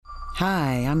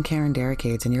Hi, I'm Karen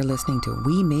Derricades, and you're listening to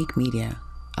We Make Media,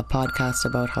 a podcast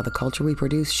about how the culture we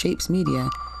produce shapes media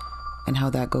and how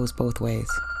that goes both ways.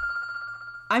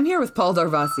 I'm here with Paul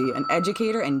Darvasi, an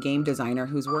educator and game designer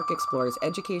whose work explores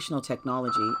educational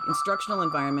technology, instructional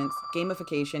environments,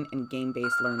 gamification, and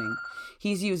game-based learning.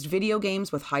 He's used video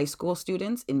games with high school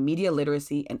students in media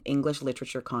literacy and English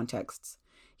literature contexts.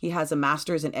 He has a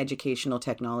master's in educational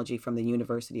technology from the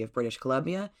University of British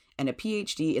Columbia and a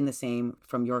PhD in the same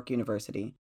from York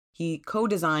University. He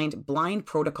co-designed Blind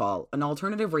Protocol, an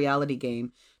alternative reality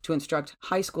game to instruct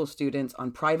high school students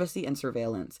on privacy and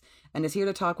surveillance, and is here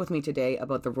to talk with me today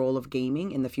about the role of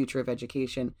gaming in the future of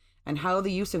education and how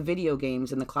the use of video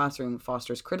games in the classroom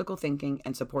fosters critical thinking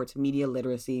and supports media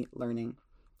literacy learning.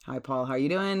 Hi, Paul. How are you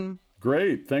doing?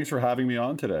 Great. Thanks for having me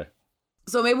on today.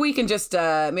 So maybe we can just,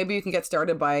 maybe you can get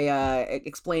started by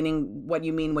explaining what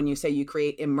you mean when you say you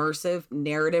create immersive,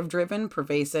 narrative-driven,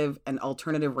 pervasive, and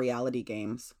alternative reality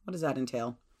games. What does that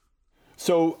entail?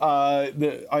 So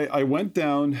I went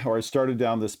down, or I started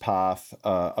down this path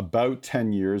about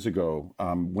 10 years ago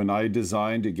when I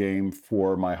designed a game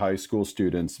for my high school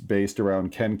students based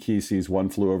around Ken Kesey's One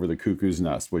Flew Over the Cuckoo's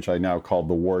Nest, which I now call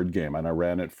the Ward game, and I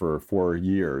ran it for 4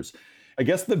 years. I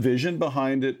guess the vision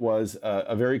behind it was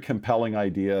a very compelling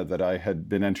idea that I had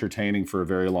been entertaining for a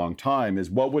very long time, is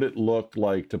what would it look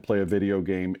like to play a video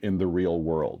game in the real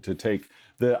world, to take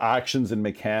the actions and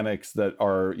mechanics that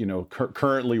are,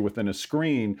 currently within a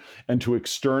screen and to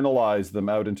externalize them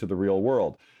out into the real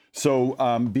world. So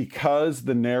because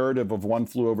the narrative of One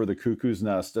Flew Over the Cuckoo's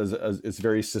Nest is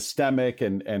very systemic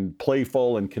and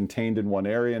playful and contained in one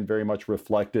area and very much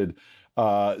reflected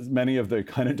many of the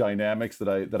kind of dynamics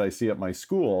that I see at my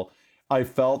school, I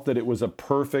felt that it was a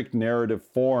perfect narrative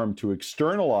form to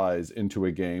externalize into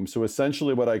a game. So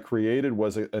essentially what I created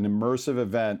was an immersive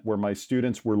event where my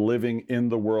students were living in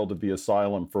the world of the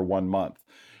asylum for 1 month.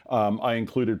 I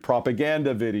included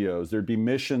propaganda videos. There'd be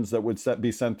missions that would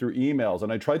be sent through emails.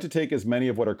 And I tried to take as many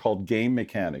of what are called game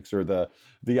mechanics, or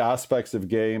the aspects of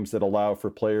games that allow for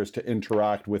players to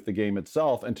interact with the game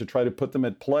itself, and to try to put them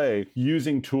at play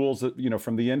using tools that,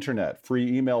 from the internet,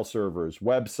 free email servers,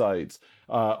 websites,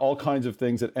 all kinds of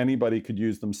things that anybody could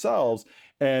use themselves.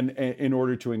 And in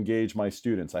order to engage my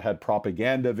students, I had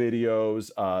propaganda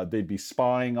videos. They'd be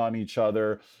spying on each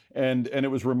other. And it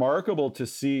was remarkable to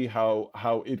see how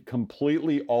it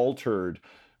completely altered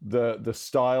the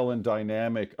style and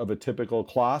dynamic of a typical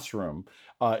classroom.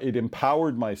 It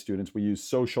empowered my students. We used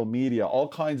social media, all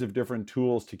kinds of different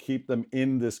tools to keep them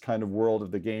in this kind of world of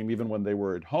the game, even when they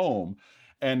were at home.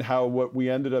 And how what we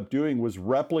ended up doing was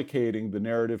replicating the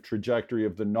narrative trajectory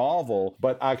of the novel,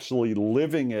 but actually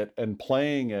living it and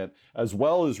playing it as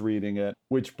well as reading it,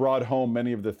 which brought home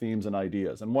many of the themes and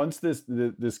ideas. And once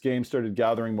this game started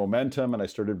gathering momentum and I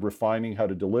started refining how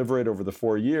to deliver it over the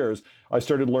 4 years, I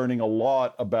started learning a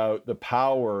lot about the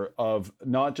power of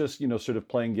not just, sort of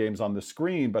playing games on the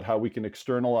screen, but how we can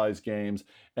externalize games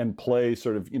and play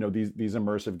sort of, these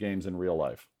immersive games in real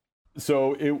life.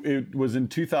 So it was in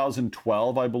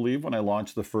 2012, I believe, when I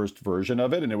launched the first version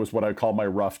of it. And it was what I call my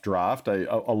rough draft. A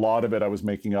lot of it I was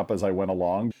making up as I went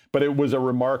along. But it was a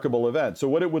remarkable event. So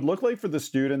what it would look like for the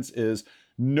students is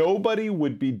nobody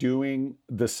would be doing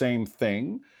the same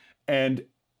thing. And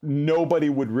nobody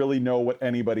would really know what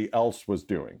anybody else was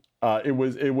doing.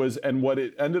 And what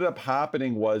it ended up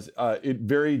happening was it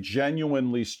very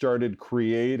genuinely started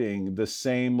creating the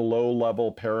same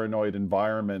low-level paranoid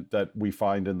environment that we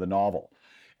find in the novel.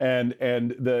 And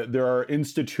there are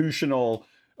institutional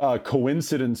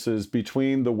coincidences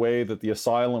between the way that the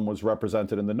asylum was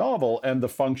represented in the novel and the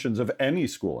functions of any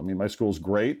school. I mean, my school's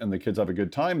great and the kids have a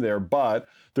good time there, but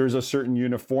there's a certain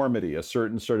uniformity, a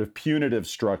certain sort of punitive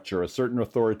structure, a certain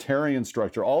authoritarian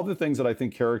structure, all the things that I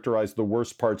think characterize the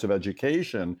worst parts of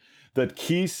education that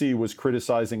Kesey was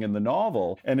criticizing in the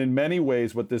novel. And in many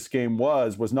ways, what this game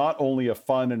was not only a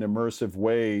fun and immersive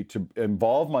way to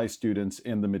involve my students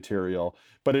in the material,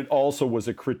 but it also was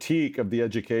a critique of the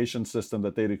education system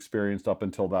that they'd experienced up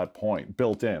until that point,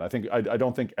 built in. I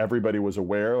don't think everybody was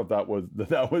aware of that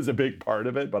was a big part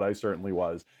of it, but I certainly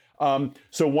was.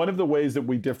 So one of the ways that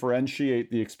we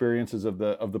differentiate the experiences of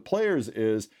the players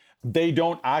is they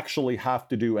don't actually have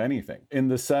to do anything, in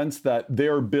the sense that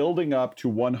they're building up to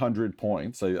 100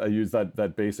 points. I use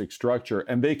that basic structure,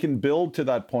 and they can build to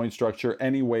that point structure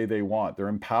any way they want. They're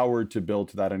empowered to build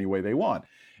to that any way they want.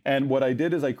 And what I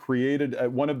did is I created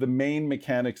one of the main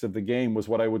mechanics of the game was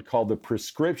what I would call the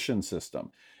prescription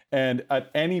system. And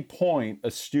at any point,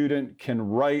 a student can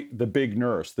write the big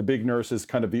nurse. The big nurse is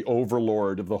kind of the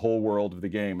overlord of the whole world of the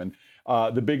game. And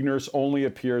The big nurse only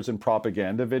appears in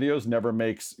propaganda videos, never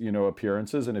makes,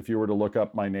 appearances. And if you were to look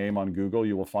up my name on Google,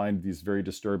 you will find these very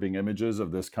disturbing images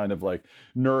of this kind of like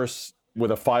nurse with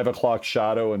a 5 o'clock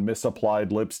shadow and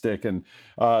misapplied lipstick and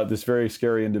this very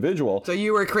scary individual. So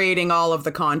you were creating all of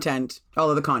the content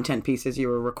pieces you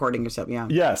were recording yourself, yeah.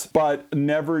 Yes, but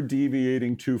never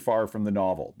deviating too far from the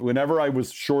novel. Whenever I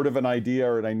was short of an idea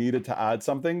or I needed to add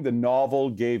something, the novel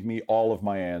gave me all of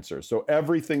my answers. So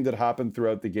everything that happened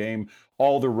throughout the game,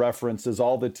 all the references,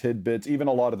 all the tidbits, even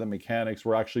a lot of the mechanics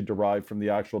were actually derived from the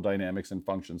actual dynamics and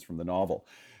functions from the novel.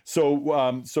 So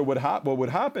what would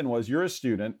happen was you're a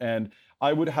student and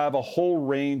I would have a whole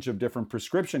range of different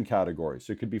prescription categories.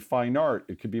 So it could be fine art,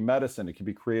 it could be medicine, it could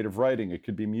be creative writing, it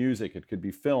could be music, it could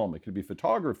be film, it could be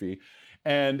photography.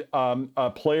 And a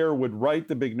player would write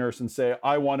the big nurse and say,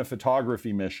 I want a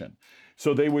photography mission.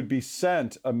 So they would be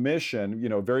sent a mission,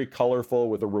 very colorful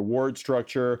with a reward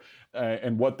structure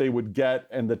and what they would get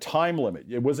and the time limit.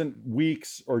 It wasn't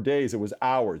weeks or days, it was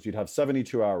hours. You'd have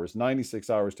 72 hours, 96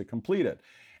 hours to complete it.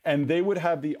 And they would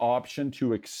have the option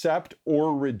to accept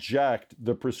or reject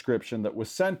the prescription that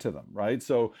was sent to them, right?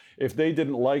 So if they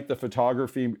didn't like the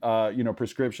photography,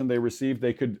 prescription they received,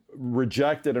 they could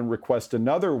reject it and request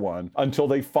another one until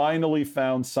they finally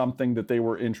found something that they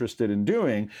were interested in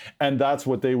doing. And that's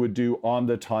what they would do on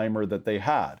the timer that they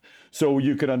had. So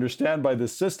you could understand by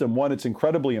this system, one, it's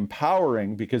incredibly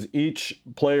empowering because each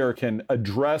player can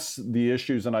address the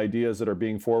issues and ideas that are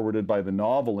being forwarded by the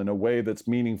novel in a way that's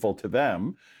meaningful to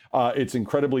them. It's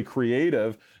incredibly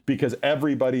creative because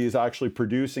everybody is actually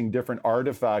producing different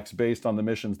artifacts based on the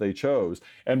missions they chose.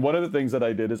 And one of the things that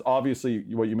I did is obviously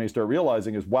what you may start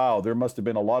realizing is, wow, there must have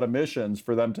been a lot of missions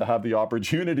for them to have the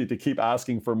opportunity to keep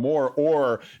asking for more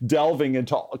or delving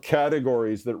into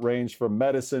categories that range from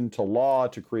medicine to law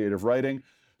to creative writing.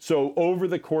 So over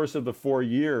the course of the 4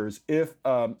 years, if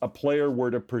a player were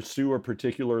to pursue a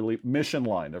particular mission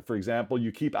line, for example,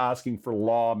 you keep asking for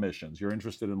law missions, you're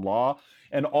interested in law,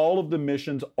 and all of the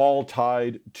missions all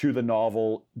tied to the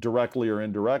novel directly or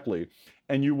indirectly,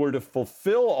 and you were to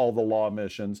fulfill all the law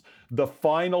missions, the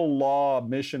final law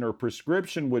mission or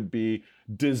prescription would be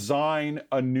design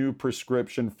a new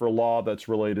prescription for law that's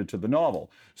related to the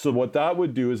novel. So what that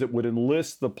would do is it would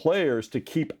enlist the players to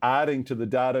keep adding to the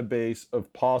database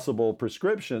of possible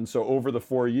prescriptions. So over the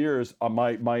 4 years,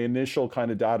 my initial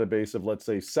kind of database of, let's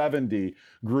say, 70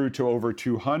 grew to over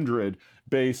 200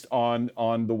 based on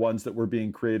the ones that were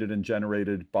being created and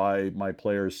generated by my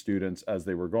players' students as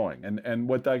they were going. And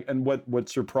what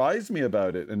surprised me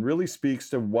about it and really speaks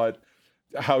to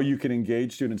how you can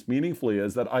engage students meaningfully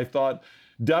is that I thought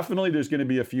definitely there's going to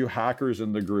be a few hackers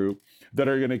in the group that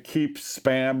are going to keep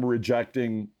spam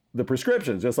rejecting the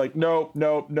prescriptions. Just like, nope,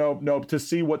 to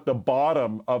see what the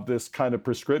bottom of this kind of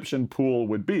prescription pool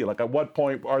would be. Like, at what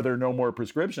point are there no more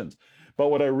prescriptions? But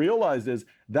what I realized is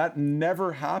that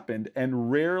never happened,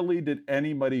 and rarely did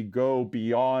anybody go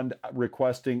beyond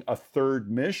requesting a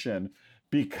third mission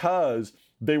because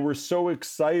they were so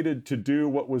excited to do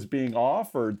what was being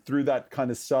offered through that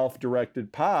kind of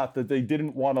self-directed path that they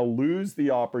didn't want to lose the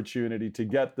opportunity to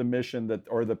get the mission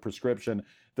or the prescription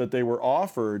that they were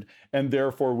offered, and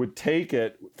therefore would take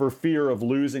it for fear of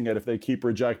losing it if they keep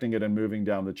rejecting it and moving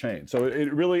down the chain. So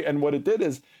what it did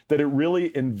is that it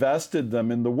really invested them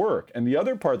in the work. And the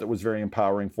other part that was very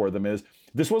empowering for them is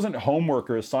this wasn't homework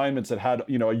or assignments that had,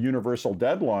 a universal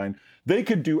deadline. They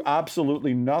could do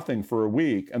absolutely nothing for a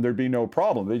week and there'd be no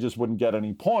problem. They just wouldn't get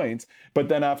any points. But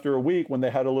then after a week, when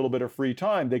they had a little bit of free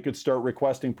time, they could start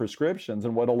requesting prescriptions.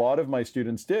 And what a lot of my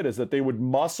students did is that they would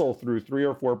muscle through 3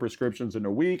 or 4 prescriptions in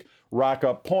a week, rack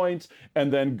up points,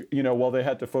 and then, while they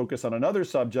had to focus on another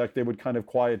subject, they would kind of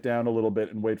quiet down a little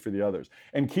bit and wait for the others.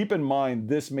 And keep in mind,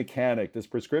 this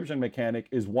prescription mechanic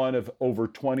is one of over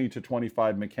 20 to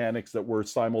 25 mechanics that were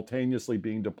simultaneously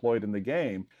being deployed in the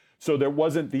game. So there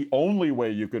wasn't the only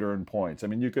way you could earn points. I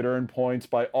mean, you could earn points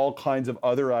by all kinds of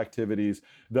other activities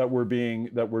that were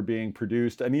being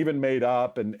produced and even made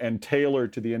up and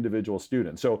tailored to the individual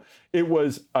student. So it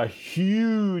was a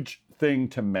huge thing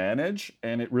to manage,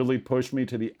 and it really pushed me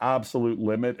to the absolute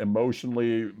limit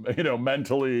emotionally,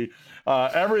 mentally,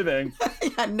 everything.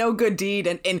 Yeah, no good deed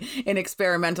in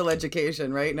experimental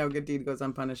education, right? No good deed goes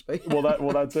unpunished. But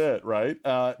well, that's it, right?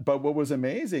 But what was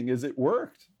amazing is it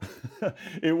worked.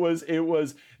 It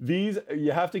was these.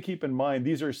 You have to keep in mind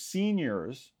these are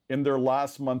seniors in their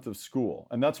last month of school,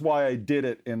 and that's why I did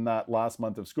it in that last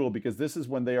month of school, because this is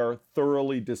when they are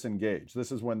thoroughly disengaged.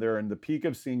 This is when they're in the peak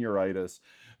of senioritis.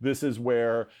 This is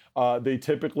where they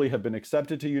typically have been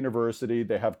accepted to university.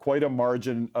 They have quite a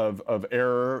margin of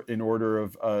error in order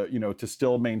of to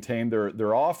still maintain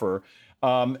their offer.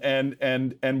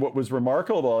 And what was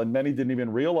remarkable, and many didn't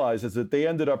even realize, is that they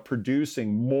ended up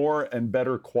producing more and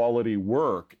better quality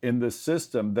work in this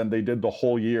system than they did the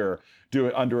whole year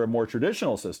doing under a more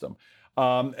traditional system.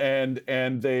 And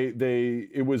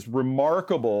it was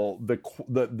remarkable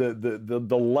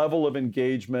the level of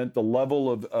engagement, the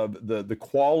level of the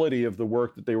quality of the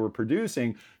work that they were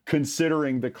producing,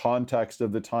 considering the context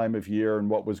of the time of year and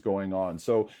what was going on.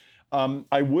 So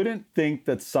I wouldn't think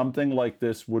that something like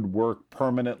this would work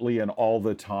permanently and all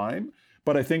the time.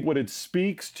 But I think what it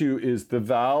speaks to is the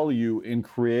value in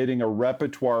creating a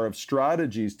repertoire of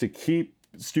strategies to keep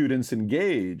students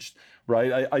engaged,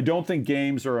 right? I don't think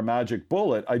games are a magic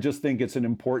bullet. I just think it's an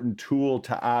important tool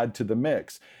to add to the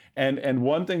mix. And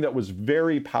one thing that was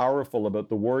very powerful about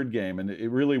the word game, and it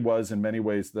really was in many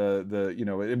ways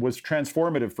it was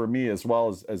transformative for me as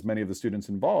well as many of the students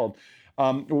involved.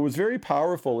 What was very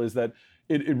powerful is that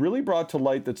it really brought to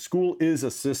light that school is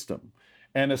a system.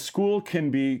 And a school can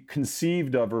be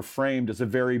conceived of or framed as a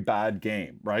very bad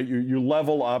game, right? You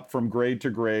level up from grade to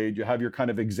grade. You have your kind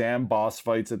of exam boss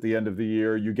fights at the end of the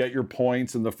year. You get your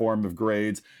points in the form of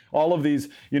grades. All of these,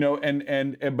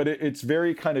 but it's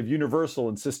very kind of universal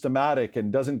and systematic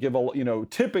and doesn't give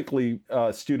typically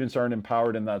students aren't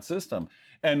empowered in that system.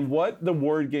 And what the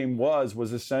word game was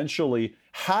essentially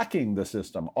hacking the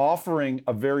system, offering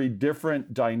a very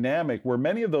different dynamic where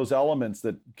many of those elements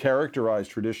that characterize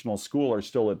traditional school are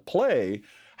still at play.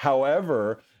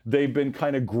 However, they've been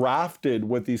kind of grafted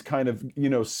with these kind of,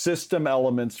 system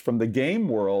elements from the game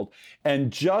world.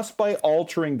 And just by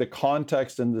altering the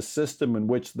context and the system in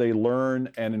which they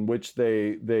learn and in which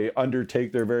they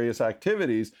undertake their various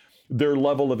activities, their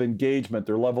level of engagement,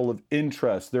 their level of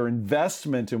interest, their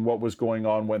investment in what was going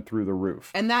on went through the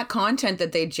roof. And that content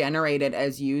that they generated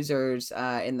as users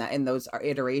in those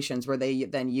iterations were they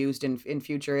then used in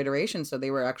future iterations. So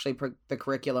they were actually the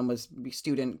curriculum was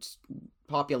student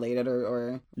populated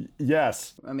or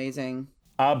yes, amazing.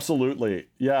 Absolutely.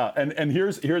 Yeah. And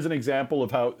here's an example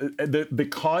of how the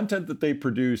content that they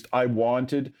produced, I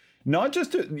wanted not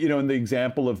just to, in the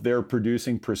example of their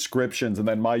producing prescriptions and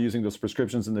then my using those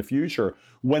prescriptions in the future,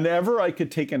 whenever I could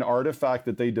take an artifact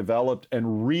that they developed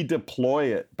and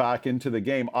redeploy it back into the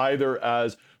game, either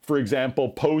as, for example,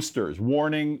 posters,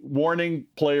 warning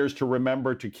players to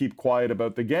remember to keep quiet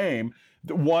about the game.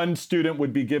 One student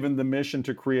would be given the mission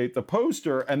to create the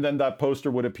poster, and then that poster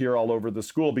would appear all over the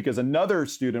school because another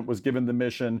student was given the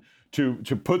mission to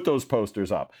put those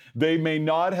posters up. They may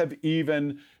not have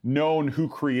even known who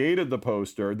created the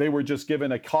poster. They were just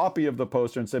given a copy of the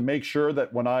poster and said, make sure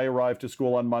that when I arrive to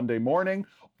school on Monday morning,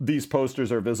 these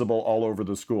posters are visible all over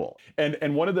the school.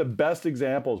 And one of the best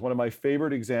examples, one of my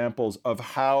favorite examples of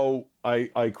how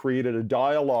I created a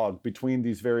dialogue between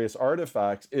these various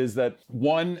artifacts is that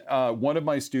one of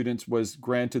my students was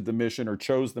granted the mission, or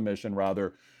chose the mission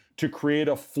rather, to create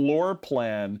a floor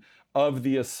plan of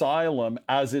the asylum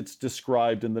as it's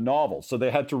described in the novel. So they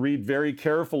had to read very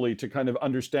carefully to kind of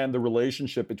understand the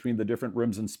relationship between the different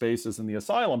rooms and spaces in the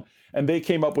asylum. And they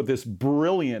came up with this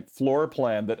brilliant floor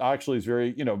plan that actually is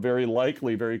very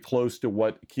likely very close to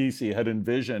what Kesey had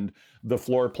envisioned the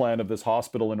floor plan of this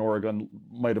hospital in Oregon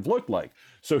might have looked like.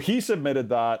 So he submitted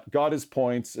that, got his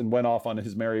points, and went off on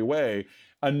his merry way.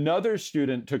 Another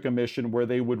student took a mission where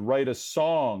they would write a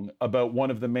song about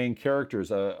one of the main characters,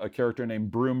 a character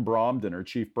named Broom Bromden, or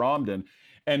Chief Bromden.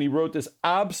 And he wrote this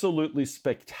absolutely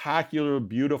spectacular,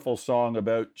 beautiful song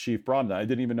about Chief Bromden. I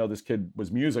didn't even know this kid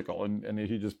was musical. And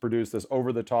he just produced this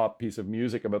over-the-top piece of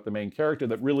music about the main character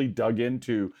that really dug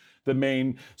into the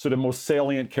main sort of most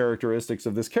salient characteristics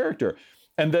of this character.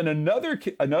 And then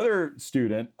another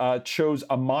student chose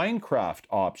a Minecraft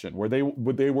option where they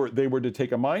were to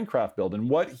take a Minecraft build. And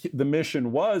what the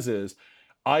mission was is,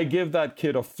 I give that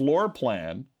kid a floor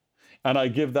plan and I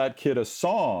give that kid a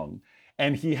song,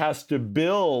 and he has to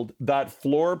build that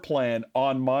floor plan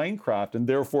on Minecraft. And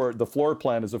therefore, the floor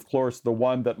plan is, of course, the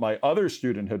one that my other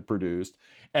student had produced.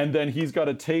 And then he's got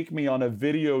to take me on a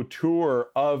video tour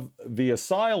of the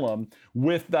asylum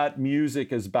with that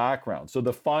music as background. So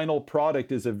the final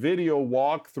product is a video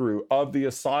walkthrough of the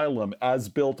asylum as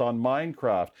built on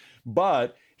Minecraft.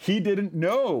 But he didn't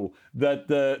know that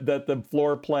the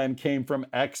floor plan came from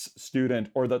X student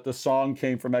or that the song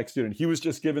came from X student. He was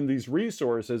just given these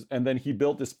resources, and then he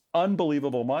built this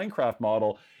unbelievable Minecraft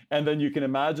model. And then you can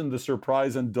imagine the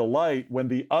surprise and delight when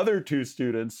the other two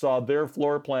students saw their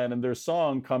floor plan and their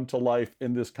song come to life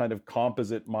in this kind of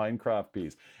composite Minecraft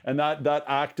piece. And that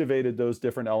activated those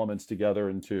different elements together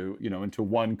into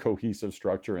one cohesive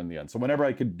structure in the end. So whenever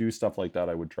I could do stuff like that,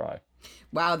 I would try.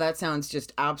 Wow, that sounds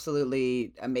just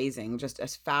absolutely amazing, just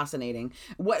as fascinating.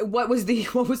 What was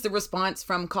the response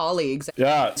from colleagues?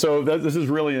 Yeah, so this is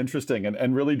really interesting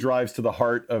and really drives to the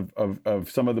heart of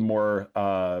some of the more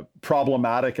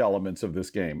problematic elements of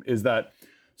this game. Is that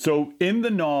so in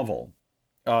the novel?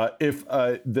 If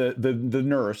the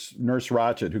nurse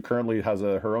Ratched, who currently has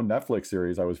her own Netflix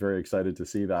series, I was very excited to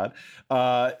see that.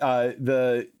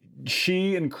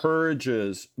 She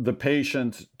encourages the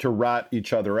patient to rat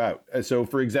each other out. So,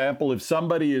 for example, if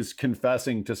somebody is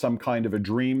confessing to some kind of a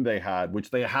dream they had,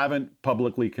 which they haven't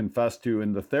publicly confessed to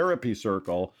in the therapy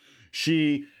circle,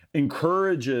 she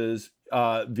encourages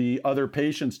the other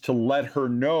patients to let her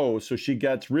know, so she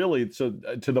gets really to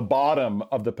the bottom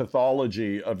of the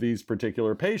pathology of these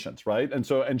particular patients, right?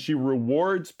 And she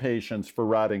rewards patients for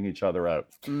ratting each other out.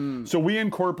 So we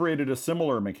incorporated a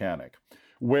similar mechanic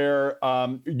where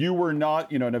you were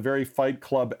not, in a very Fight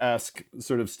Club-esque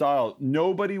sort of style,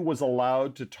 nobody was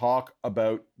allowed to talk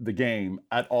about the game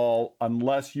at all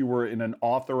unless you were in an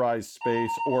authorized space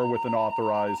or with an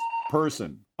authorized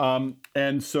person.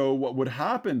 And so what would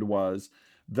happen was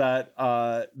that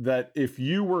if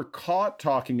you were caught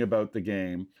talking about the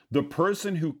game, the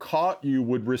person who caught you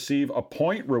would receive a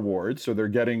point reward, so they're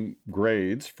getting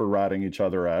grades for ratting each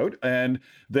other out,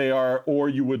 or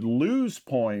you would lose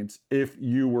points if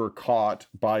you were caught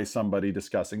by somebody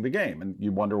discussing the game. And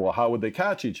you wonder, well, how would they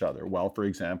catch each other? Well, for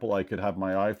example, I could have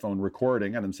my iPhone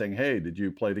recording and I'm saying, hey, did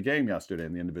you play the game yesterday?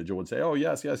 And the individual would say, oh,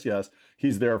 yes.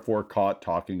 He's therefore caught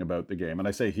talking about the game. And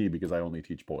I say he because I only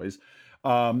teach boys.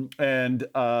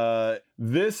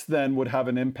 This then would have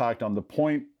an impact on the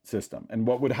point system. And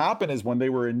what would happen is when they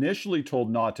were initially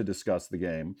told not to discuss the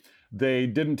game, they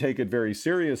didn't take it very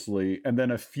seriously. And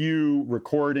then a few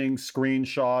recordings,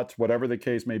 screenshots, whatever the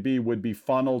case may be, would be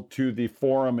funneled to the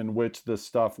forum in which the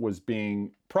stuff was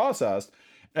being processed.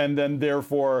 And then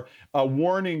therefore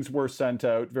warnings were sent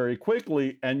out very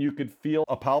quickly, and you could feel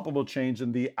a palpable change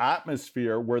in the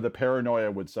atmosphere where the paranoia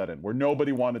would set in, where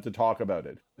nobody wanted to talk about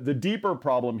it. The deeper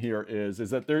problem here is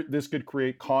that this could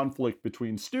create conflict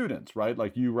between students, right?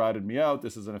 Like, you ratted me out,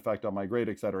 this is an effect on my grade,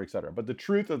 et cetera, et cetera. But the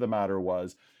truth of the matter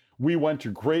was, we went to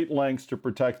great lengths to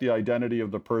protect the identity of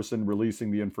the person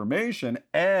releasing the information.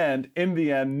 And in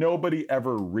the end, nobody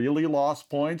ever really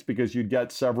lost points because you'd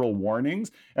get several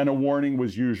warnings, and a warning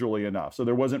was usually enough. So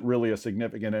there wasn't really a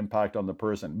significant impact on the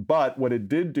person. But what it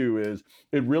did do is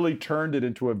it really turned it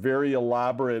into a very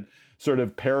elaborate sort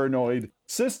of paranoid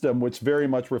system, which very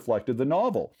much reflected the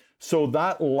novel. So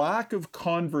that lack of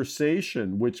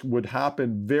conversation, which would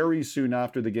happen very soon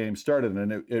after the game started,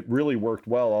 and it really worked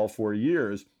well all 4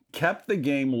 years, kept the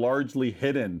game largely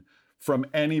hidden from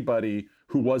anybody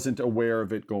who wasn't aware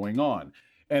of it going on.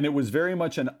 And it was very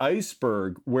much an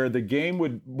iceberg where the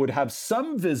game would have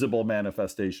some visible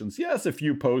manifestations. Yes, a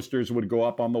few posters would go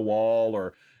up on the wall,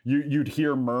 or you'd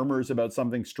hear murmurs about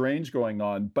something strange going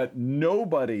on, but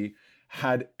nobody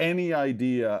had any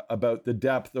idea about the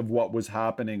depth of what was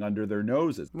happening under their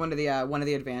noses. One of the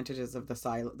advantages of the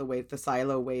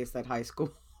silo ways that high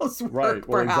schools work, right,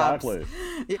 well, perhaps.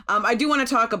 Exactly. I do want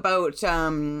to talk about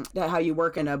how you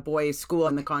work in a boys' school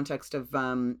in the context of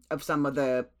some of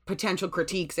the potential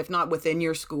critiques, if not within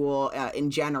your school,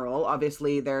 in general.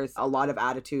 Obviously, there's a lot of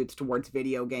attitudes towards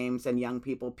video games and young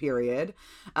people, period.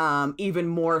 Even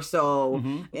more so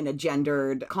in a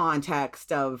gendered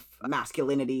context of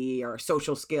masculinity or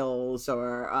social skills,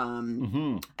 or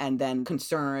and then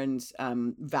concerns,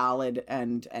 valid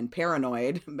and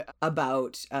paranoid,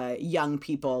 about young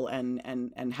people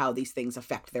and how these things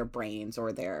affect their brains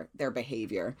or their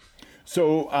behavior.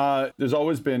 So there's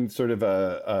always been sort of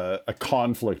a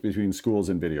conflict between schools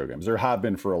and video games. There have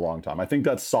been for a long time. I think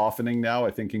that's softening now.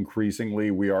 I think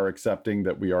increasingly we are accepting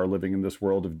that we are living in this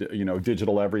world of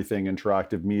digital everything,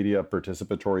 interactive media,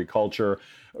 participatory culture.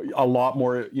 A lot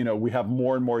more, we have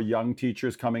more and more young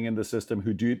teachers coming in the system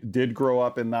who did grow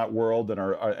up in that world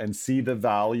and see the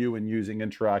value in using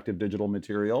interactive digital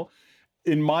material.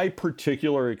 In my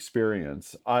particular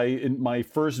experience, in my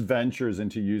first ventures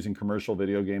into using commercial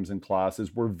video games in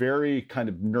classes were very kind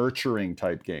of nurturing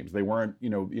type games. They weren't,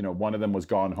 one of them was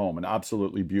Gone Home, an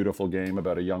absolutely beautiful game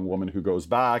about a young woman who goes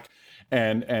back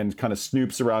and kind of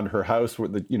snoops around her house where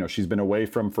she's been away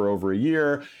from for over a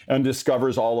year and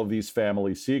discovers all of these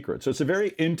family secrets. So it's a very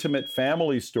intimate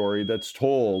family story that's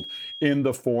told in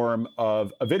the form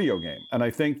of a video game. And I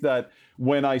think that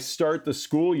when I start the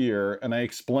school year and I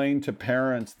explain to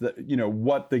parents that,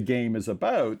 what the game is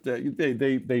about,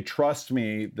 they trust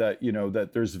me that, that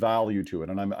there's value to it.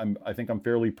 And I think I'm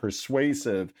fairly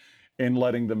persuasive in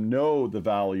letting them know the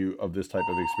value of this type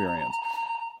of experience.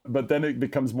 But then it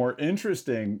becomes more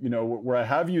interesting, where I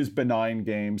have used benign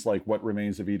games like What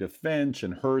Remains of Edith Finch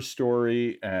and Her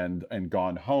Story and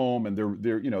Gone Home, and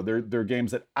they're games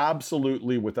that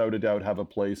absolutely, without a doubt, have a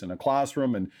place in a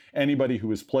classroom. And anybody who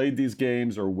has played these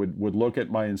games or would look at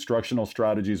my instructional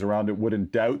strategies around it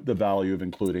wouldn't doubt the value of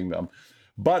including them.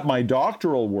 But my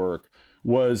doctoral work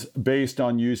was based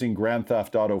on using Grand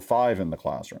Theft Auto V in the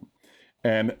classroom,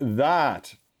 and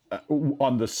that,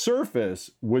 on the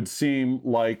surface, would seem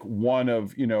like one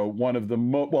of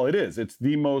the it's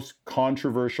the most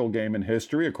controversial game in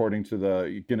history, according to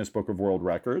the Guinness Book of World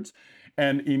Records.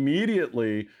 And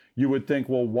immediately you would think,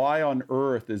 well, why on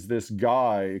earth is this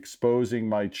guy exposing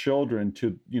my children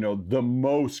to, the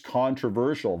most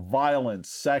controversial, violent,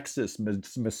 sexist,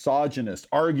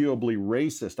 misogynist, arguably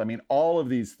racist? I mean, all of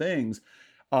these things.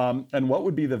 And what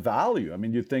would be the value? I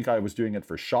mean, you'd think I was doing it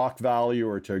for shock value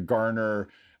or to garner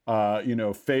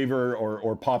favor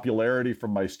or popularity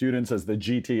from my students as the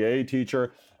GTA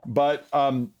teacher. But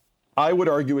I would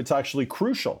argue it's actually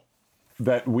crucial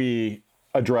that we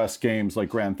address games like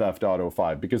Grand Theft Auto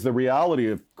V, because the reality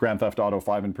of Grand Theft Auto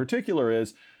V in particular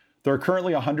is there are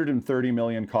currently 130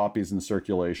 million copies in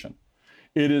circulation.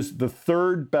 It is the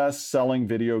third best-selling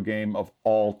video game of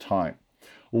all time,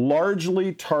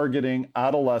 largely targeting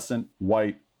adolescent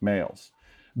white males.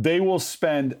 They will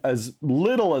spend as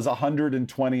little as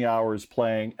 120 hours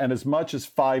playing and as much as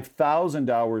 5,000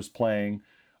 hours playing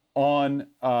on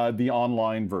the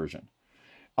online version.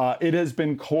 It has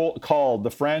been called, the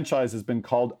franchise has been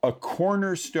called a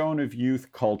cornerstone of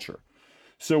youth culture.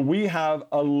 So we have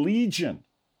a legion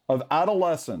of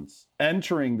adolescents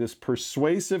entering this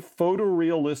persuasive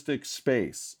photorealistic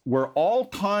space where all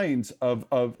kinds of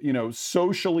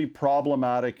socially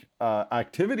problematic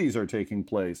activities are taking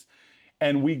place.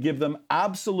 And we give them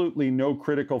absolutely no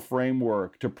critical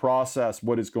framework to process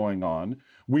what is going on.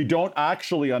 We don't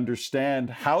actually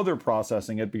understand how they're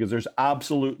processing it because there's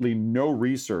absolutely no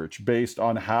research based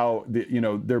on how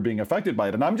they're being affected by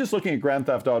it. And I'm just looking at Grand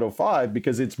Theft Auto V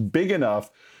because it's big enough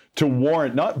to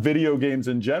warrant not video games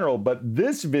in general, but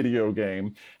this video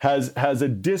game has a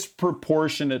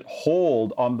disproportionate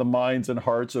hold on the minds and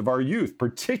hearts of our youth,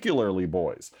 particularly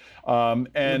boys. And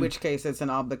in which case, it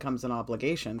becomes an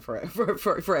obligation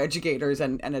for educators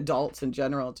and adults in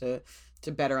general to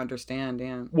better understand.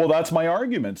 Yeah. Well, that's my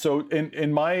argument. So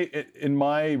in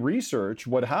my research,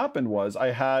 what happened was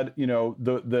I had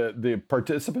the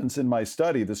participants in my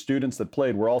study, the students that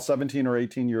played, were all 17 or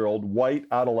 18-year-old white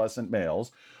adolescent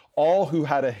males, all who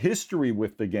had a history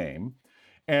with the game,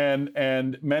 and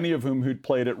many of whom who'd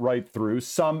played it right through.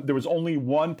 There was only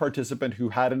one participant who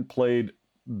hadn't played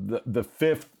the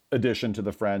fifth edition to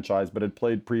the franchise, but had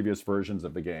played previous versions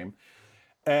of the game.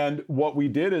 And what we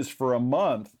did is, for a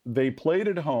month, they played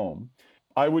at home.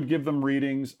 I would give them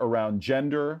readings around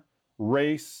gender,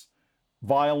 race,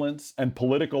 violence, and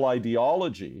political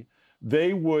ideology.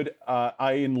 They would,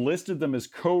 I enlisted them as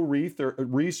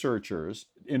co-researchers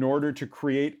in order to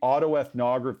create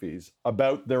autoethnographies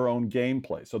about their own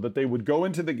gameplay, so that they would go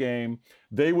into the game,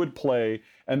 they would play,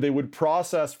 and they would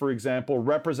process, for example,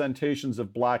 representations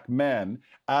of Black men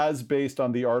as based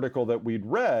on the article that we'd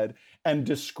read, and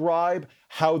describe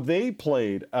how they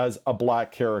played as a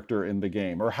Black character in the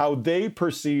game, or how they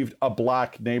perceived a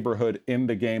Black neighborhood in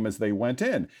the game as they went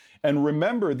in. And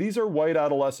remember, these are white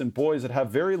adolescent boys that have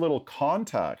very little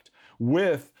contact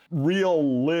with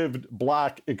real lived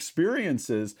Black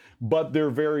experiences, but they're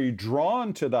very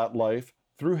drawn to that life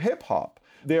through hip hop.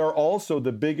 They are also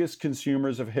the biggest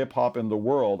consumers of hip hop in the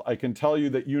world. I can tell you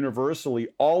that universally,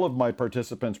 all of my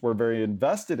participants were very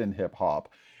invested in hip hop.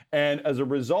 And as a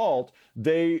result,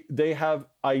 they have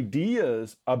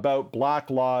ideas about Black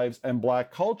lives and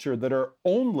Black culture that are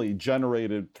only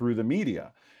generated through the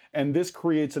media. And this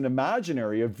creates an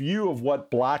imaginary, a view of what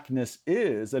Blackness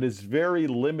is that is very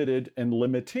limited and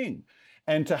limiting.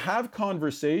 And to have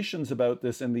conversations about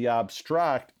this in the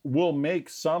abstract will make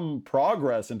some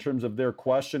progress in terms of their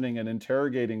questioning and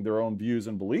interrogating their own views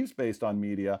and beliefs based on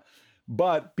media.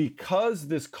 But because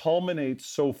this culminates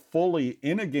so fully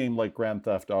in a game like Grand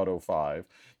Theft Auto V,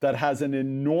 that has an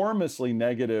enormously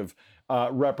negative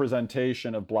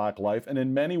representation of Black life, and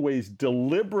in many ways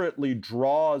deliberately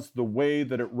draws the way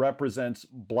that it represents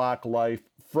Black life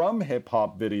from hip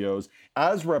hop videos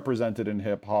as represented in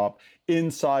hip hop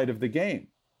inside of the game.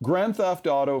 Grand Theft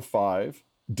Auto 5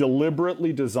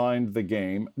 deliberately designed the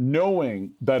game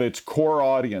knowing that its core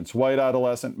audience, white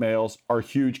adolescent males, are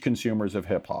huge consumers of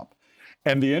hip hop.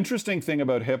 And the interesting thing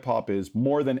about hip hop is,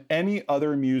 more than any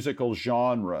other musical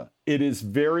genre, it is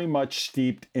very much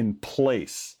steeped in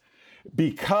place.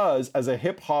 Because as a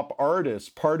hip hop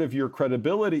artist, part of your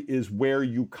credibility is where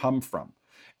you come from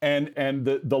and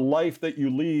the life that you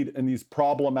lead in these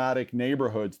problematic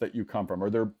neighborhoods that you come from, or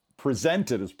they're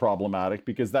presented as problematic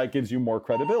because that gives you more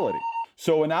credibility.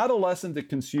 So an adolescent that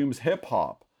consumes hip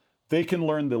hop, they can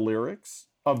learn the lyrics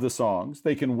of the songs,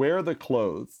 they can wear the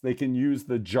clothes, they can use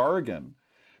the jargon,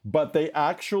 but they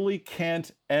actually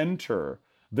can't enter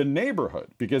the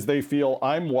neighborhood because they feel,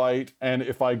 I'm white, and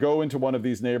if I go into one of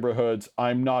these neighborhoods,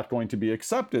 I'm not going to be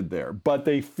accepted there. But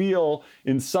they feel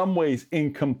in some ways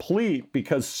incomplete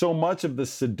because so much of the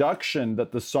seduction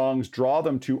that the songs draw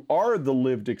them to are the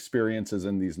lived experiences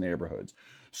in these neighborhoods.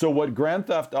 So what Grand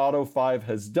Theft Auto 5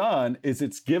 has done is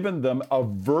it's given them a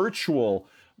virtual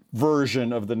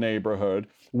version of the neighborhood,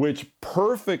 which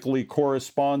perfectly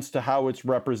corresponds to how it's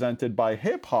represented by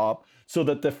hip hop, so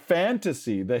that the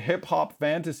fantasy, the hip hop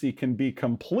fantasy, can be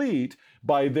complete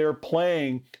by their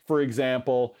playing, for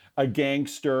example, a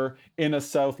gangster in a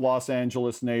South Los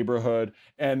Angeles neighborhood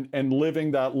and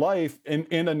living that life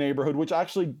in a neighborhood which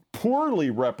actually poorly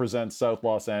represents South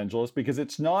Los Angeles, because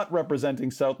it's not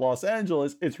representing South Los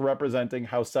Angeles, it's representing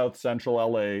how South Central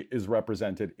LA is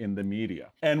represented in the media.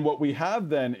 And what we have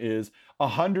then is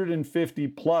 150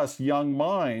 plus young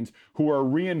minds who are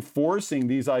reinforcing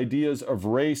these ideas of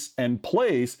race and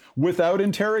place without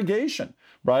interrogation,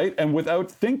 right? And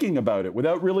without thinking about it,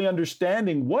 without really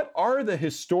understanding what are the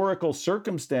historical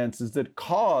circumstances that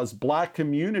cause Black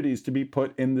communities to be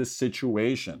put in this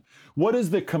situation. What is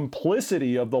the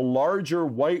complicity of the larger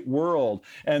white world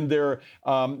and their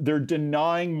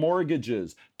denying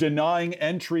mortgages, denying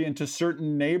entry into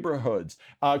certain neighborhoods,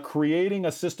 creating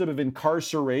a system of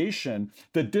incarceration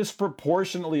that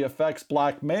disproportionately affects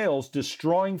Black males,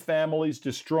 destroying families,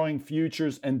 destroying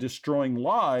futures, and destroying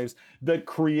lives that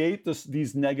create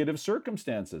these negative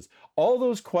circumstances. All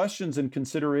those questions and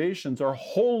considerations are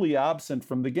wholly absent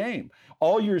from the game.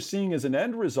 All you're seeing is an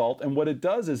end result, and what it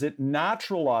does is it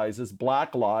naturalizes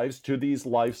Black lives to these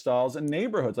lifestyles and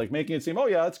neighborhoods, like making it seem, oh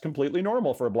yeah, it's completely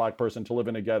normal for a Black person to live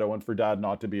in a ghetto and for dad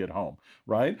not to be at home,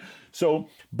 right? So,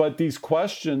 but these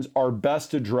questions are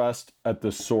best addressed at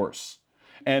the source.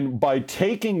 And by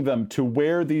taking them to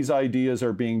where these ideas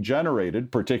are being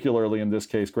generated, particularly in this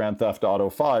case, Grand Theft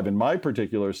Auto 5, in my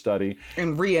particular study.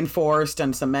 And reinforced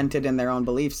and cemented in their own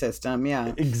belief system,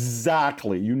 yeah.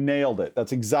 Exactly. You nailed it.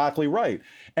 That's exactly right.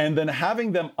 And then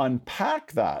having them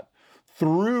unpack that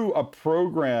through a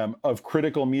program of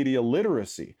critical media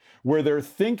literacy, where they're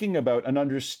thinking about and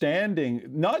understanding,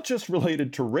 not just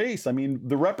related to race. I mean,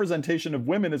 the representation of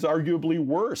women is arguably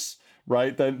worse,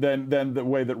 right, than the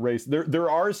way that race.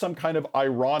 There are some kind of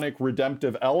ironic,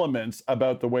 redemptive elements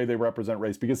about the way they represent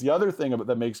race. Because the other thing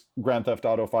that makes Grand Theft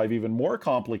Auto 5 even more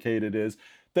complicated is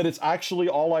that it's actually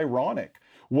all ironic.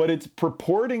 What it's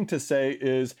purporting to say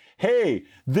is, hey,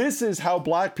 this is how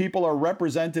Black people are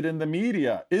represented in the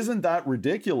media. Isn't that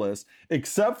ridiculous?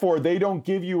 Except for they don't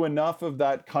give you enough of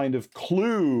that kind of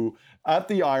clue at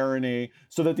the irony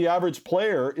so that the average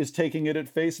player is taking it at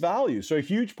face value. So a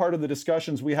huge part of the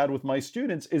discussions we had with my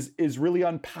students is really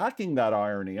unpacking that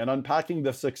irony and unpacking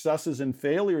the successes and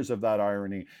failures of that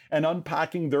irony and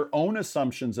unpacking their own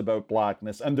assumptions about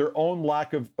Blackness and their own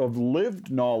lack of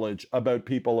lived knowledge about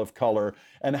people of color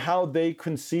and how they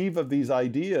conceive of these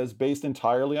ideas based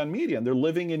entirely on media. And they're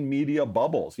living in media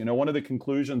bubbles. You know, one of the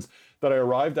conclusions that I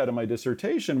arrived at in my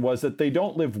dissertation was that they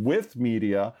don't live with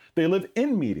media, they live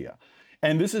in media.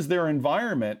 And this is their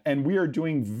environment, and we are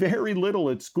doing very little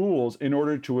at schools in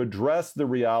order to address the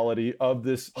reality of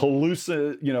this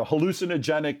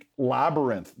hallucinogenic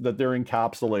labyrinth that they're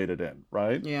encapsulated in,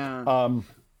 right? Yeah.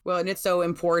 Well, and it's so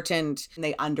important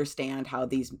they understand how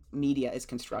these media is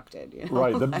constructed. You know?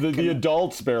 Right. The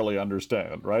adults barely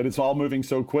understand, right? It's all moving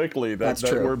so quickly that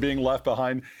we're being left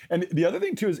behind. And the other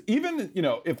thing, too, is even,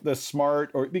 if the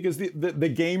smart because the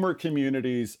gamer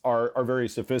communities are very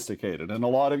sophisticated. And a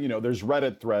lot of, there's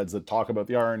Reddit threads that talk about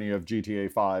the irony of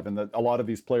GTA 5 and that a lot of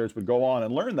these players would go on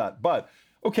and learn that. But,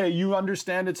 okay, you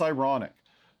understand it's ironic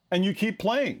and you keep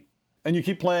playing. And you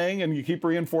keep playing and you keep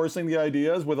reinforcing the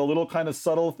ideas with a little kind of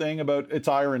subtle thing about its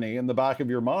irony in the back of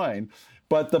your mind.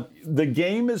 But the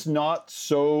game is not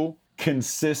so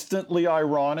consistently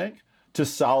ironic to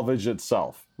salvage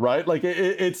itself, right? Like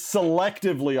it's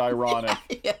selectively ironic.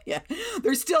 Yeah.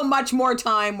 There's still much more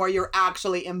time where you're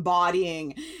actually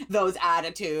embodying those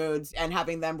attitudes and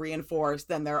having them reinforced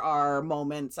than there are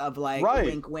moments of like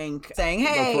wink, wink, saying,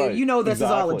 hey, right. You know, this is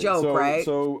all a joke, right?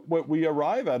 So what we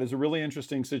arrive at is a really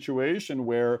interesting situation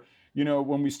where, you know,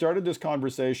 when we started this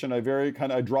conversation, I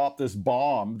dropped this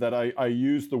bomb that I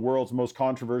used the world's most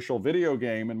controversial video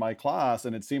game in my class,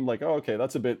 and it seemed like, oh, okay,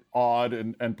 that's a bit odd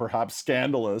and perhaps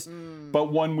scandalous.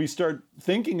 But when we start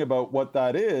thinking about what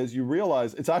that is, you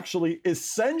realize it's actually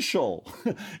essential.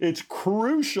 It's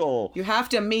crucial. You have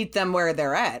to meet them where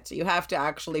they're at. You have to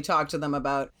actually talk to them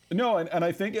about. No, and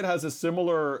I think it has a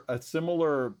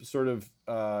similar sort of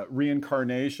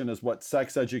reincarnation as what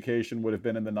sex education would have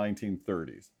been in the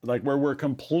 1930s, like where we're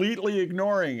completely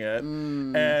ignoring it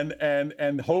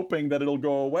and hoping that it'll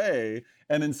go away,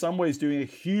 and in some ways doing a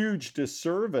huge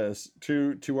disservice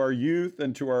to our youth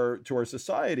and to our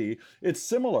society. It's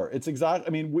similar. It's exact.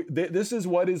 I mean, this is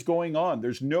what is going on.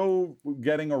 There's no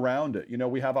getting around it. You know,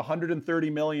 we have 130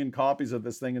 million copies of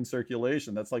this thing in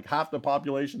circulation. That's like half the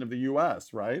population of the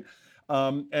U.S., right?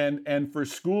 And for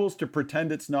schools to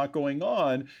pretend it's not going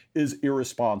on is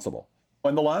irresponsible.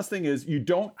 And the last thing is, you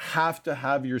don't have to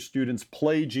have your students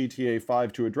play GTA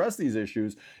 5 to address these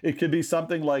issues. It could be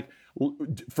something like,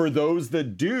 for those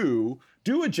that do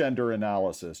a gender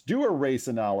analysis, do a race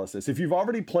analysis. If you've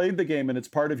already played the game and it's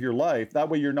part of your life, that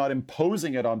way you're not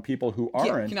imposing it on people who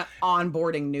aren't. You're not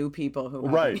onboarding new people who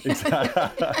haven't. Right,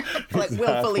 exactly. Like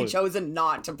willfully chosen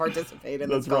not to participate in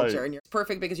this culture. Right. And it's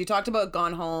perfect because you talked about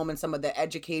Gone Home and some of the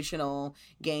educational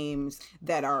games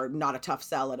that are not a tough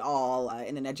sell at all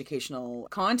in an educational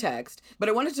context. But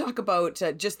I wanted to talk about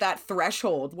just that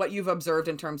threshold, what you've observed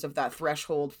in terms of that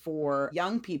threshold for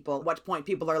young people. At what point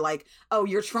people are like, oh,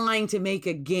 you're trying to make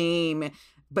a game,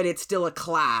 but it's still a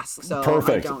class. So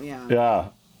perfect. Yeah.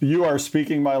 You are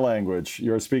speaking my language.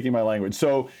 You're speaking my language.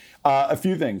 So a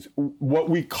few things.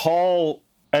 What we call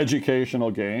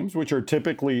educational games, which are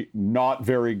typically not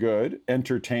very good,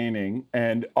 entertaining,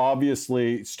 and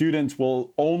obviously students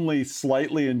will only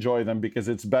slightly enjoy them because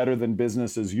it's better than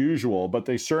business as usual, but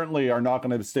they certainly are not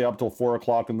going to stay up till 4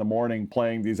 o'clock in the morning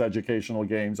playing these educational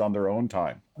games on their own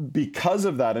time. Because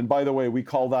of that, and by the way, we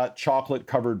call that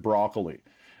chocolate-covered broccoli.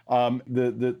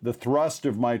 The thrust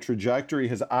of my trajectory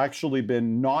has actually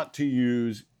been not to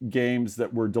use games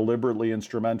that were deliberately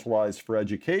instrumentalized for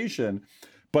education,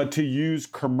 but to use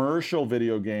commercial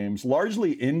video games,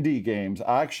 largely indie games,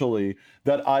 actually,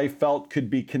 that I felt could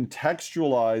be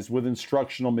contextualized with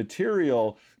instructional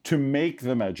material to make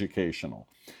them educational.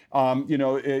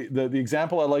 The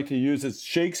example I like to use is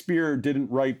Shakespeare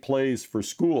didn't write plays for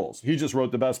schools. He just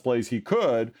wrote the best plays he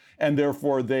could, and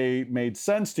therefore they made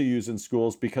sense to use in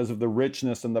schools because of the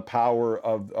richness and the power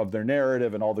of their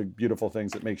narrative and all the beautiful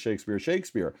things that make Shakespeare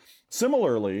Shakespeare.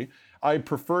 Similarly, I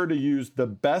prefer to use the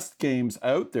best games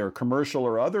out there, commercial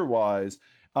or otherwise,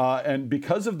 and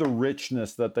because of the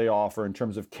richness that they offer in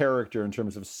terms of character, in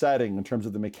terms of setting, in terms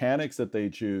of the mechanics that they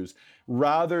choose,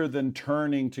 rather than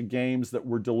turning to games that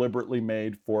were deliberately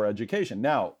made for education.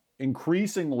 Now,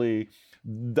 increasingly,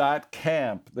 that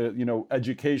camp,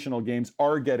 educational games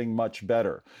are getting much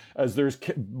better as there's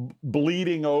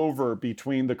bleeding over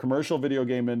between the commercial video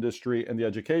game industry and the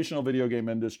educational video game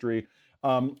industry.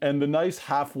 And the nice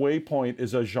halfway point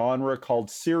is a genre called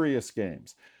serious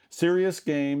games. Serious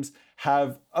games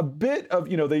have a bit of,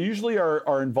 they usually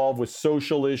are involved with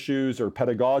social issues or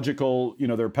pedagogical,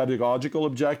 their pedagogical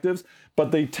objectives,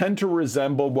 but they tend to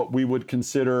resemble what we would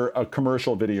consider a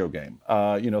commercial video game.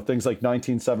 Things like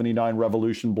 1979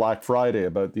 Revolution Black Friday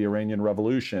about the Iranian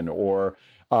Revolution, or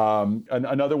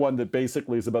another one that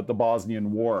basically is about the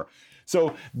Bosnian War.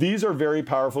 So these are very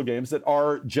powerful games that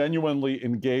are genuinely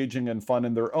engaging and fun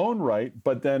in their own right,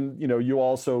 but then you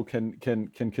also can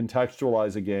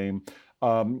contextualize a game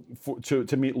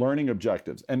to meet learning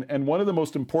objectives. And one of the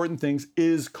most important things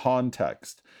is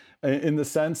context, in the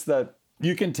sense that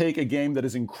you can take a game that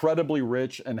is incredibly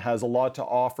rich and has a lot to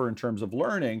offer in terms of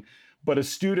learning, but a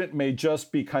student may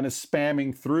just be kind of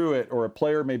spamming through it, or a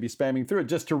player may be spamming through it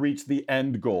just to reach the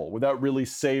end goal without really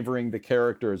savoring the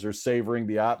characters or savoring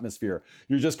the atmosphere.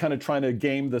 You're just kind of trying to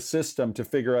game the system to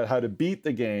figure out how to beat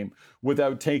the game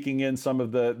without taking in some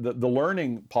of the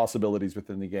learning possibilities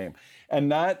within the game.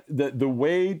 And that the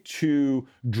way to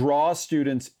draw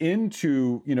students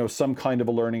into some kind of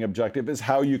a learning objective is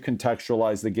how you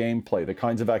contextualize the gameplay, the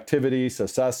kinds of activities,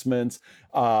 assessments,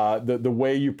 the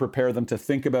way you prepare them to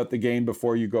think about the game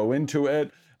before you go into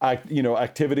it,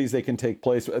 activities they can take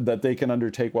place that they can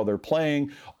undertake while they're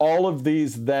playing. All of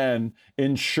these then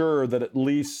ensure that at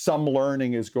least some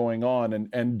learning is going on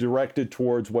and directed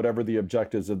towards whatever the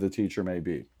objectives of the teacher may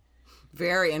be.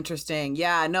 Very interesting.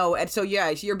 Yeah, no. And so,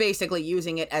 yeah, you're basically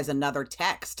using it as another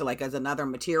text, like as another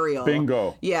material.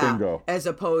 Bingo. Yeah. Bingo. As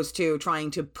opposed to trying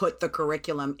to put the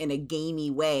curriculum in a gamey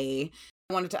way.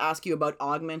 I wanted to ask you about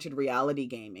augmented reality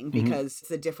gaming, because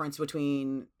the difference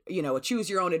between, a choose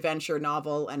your own adventure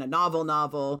novel and a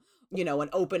novel, an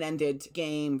open-ended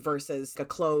game versus a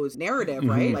closed narrative,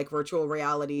 right? Like virtual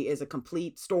reality is a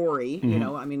complete story,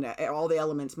 all the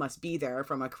elements must be there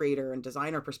from a creator and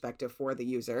designer perspective for the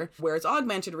user. Whereas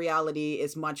augmented reality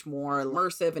is much more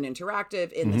immersive and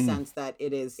interactive in the sense that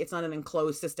it's not an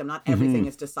enclosed system. Not everything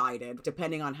is decided.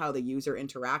 Depending on how the user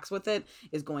interacts with it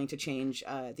is going to change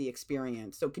the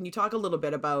experience. So can you talk a little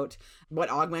bit about what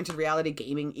augmented reality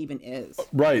gaming even is?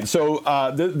 Right. So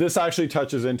this actually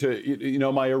touches into,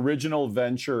 my original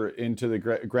venture into the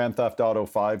Grand Theft Auto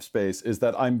 5 space is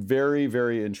that I'm very,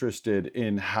 very interested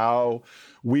in how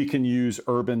we can use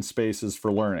urban spaces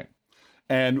for learning.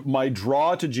 And my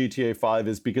draw to GTA 5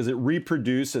 is because it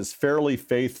reproduces fairly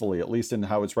faithfully, at least in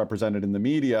how it's represented in the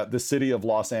media, the city of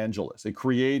Los Angeles. It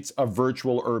creates a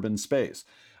virtual urban space.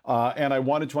 And I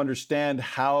wanted to understand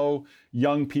how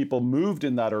young people moved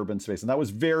in that urban space. And that was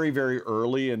very, very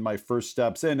early in my first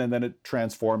steps in, and then it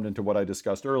transformed into what I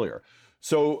discussed earlier.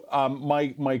 So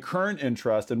my current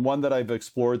interest, and one that I've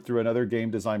explored through another game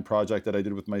design project that I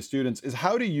did with my students, is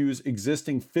how to use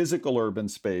existing physical urban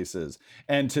spaces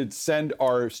and to send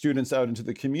our students out into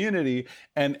the community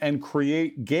and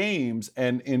create games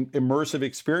and immersive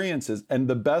experiences. And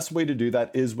the best way to do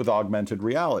that is with augmented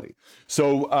reality.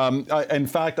 So in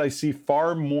fact, I see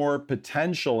far more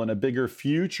potential and a bigger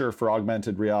future for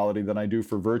augmented reality than I do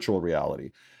for virtual reality.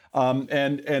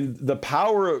 And the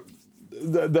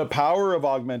power of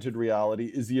augmented reality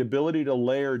is the ability to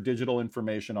layer digital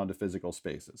information onto physical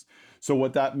spaces. So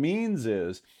what that means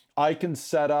is I can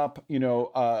set up,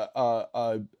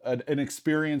 an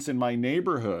experience in my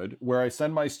neighborhood where I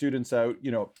send my students out,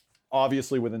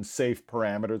 obviously within safe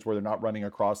parameters where they're not running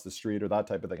across the street or that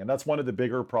type of thing. And that's one of the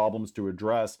bigger problems to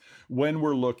address when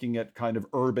we're looking at kind of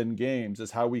urban games,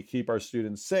 is how we keep our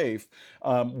students safe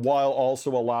while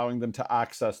also allowing them to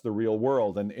access the real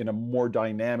world and in a more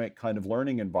dynamic kind of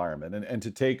learning environment, and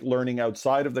to take learning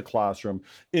outside of the classroom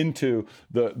into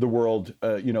the world,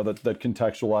 that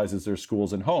contextualizes their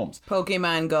schools and homes.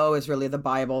 Pokemon Go is really the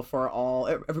Bible for all,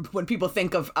 when people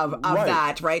think of Right.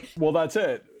 that, right? Well, that's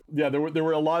it. Yeah, there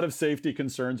were a lot of safety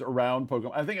concerns around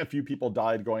Pokemon. I think a few people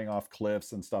died going off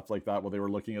cliffs and stuff like that while they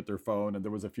were looking at their phone, and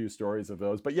there was a few stories of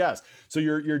those. But yes, so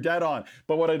you're dead on.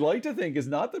 But what I'd like to think is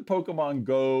not that Pokemon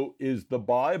Go is the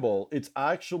Bible, it's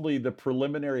actually the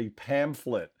preliminary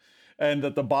pamphlet, and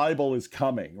that the Bible is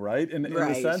coming, right? In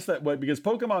the sense that, because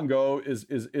Pokemon Go is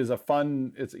a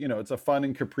fun, it's a fun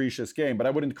and capricious game, but I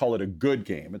wouldn't call it a good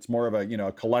game. It's more of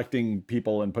a collecting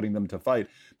people and putting them to fight.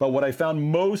 But what I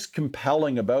found most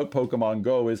compelling about Pokemon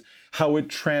Go is how it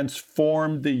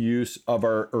transformed the use of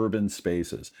our urban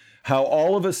spaces. How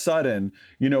all of a sudden,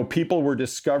 people were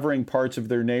discovering parts of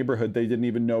their neighborhood they didn't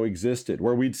even know existed,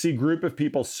 where we'd see a group of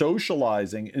people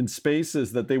socializing in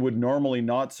spaces that they would normally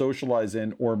not socialize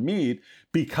in or meet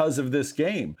because of this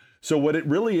game. So what it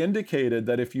really indicated,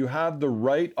 that if you have the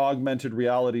right augmented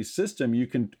reality system, you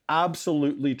can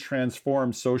absolutely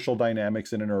transform social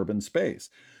dynamics in an urban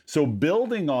space. So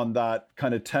building on that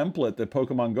kind of template that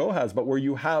Pokemon Go has, but where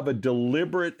you have a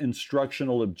deliberate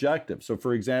instructional objective. So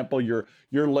for example, you're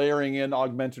layering in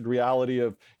augmented reality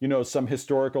of, some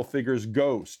historical figure's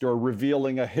ghost, or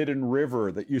revealing a hidden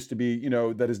river that used to be,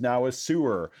 that is now a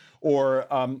sewer, or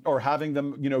having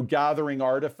them, gathering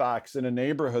artifacts in a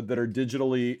neighborhood that are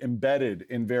digitally embedded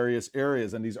in various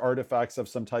areas, and these artifacts have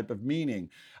some type of meaning.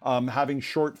 Having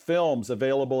short films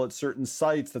available at certain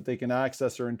sites that they can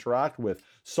access or interact with,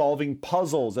 solving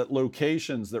puzzles at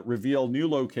locations that reveal new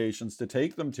locations to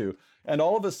take them to. And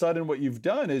all of a sudden, what you've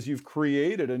done is you've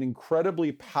created an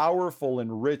incredibly powerful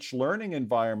and rich learning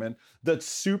environment that's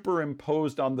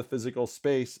superimposed on the physical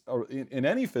space, or in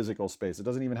any physical space. It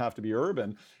doesn't even have to be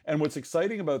urban. And what's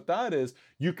exciting about that is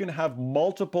you can have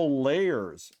multiple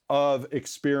layers of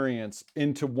experience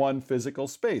into one physical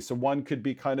space. So one could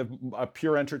be kind of a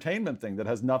pure entertainment thing that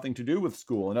has nothing to do with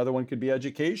school. Another one could be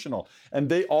educational.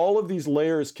 And all of these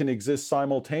layers can exist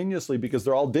simultaneously because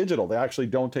they're all digital. They actually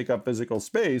don't take up physical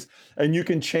space. And you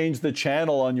can change the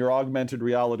channel on your augmented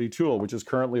reality tool, which is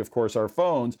currently, of course, our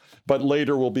phones, but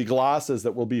later will be glasses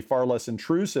that will be far less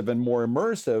intrusive and more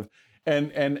immersive.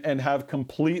 and have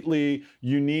completely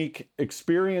unique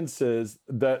experiences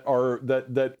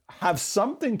that have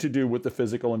something to do with the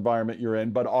physical environment you're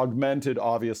in, but augmented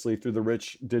obviously through the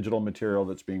rich digital material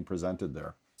that's being presented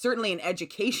there. Certainly in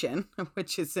education,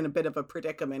 which is in a bit of a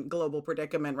global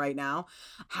predicament right now,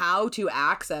 how to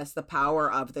access the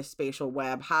power of the spatial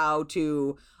web, how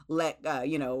to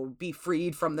be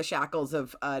freed from the shackles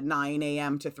of 9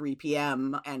 a.m. to 3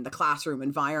 p.m. and the classroom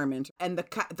environment, and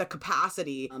the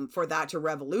capacity for that to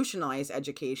revolutionize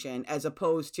education, as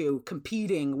opposed to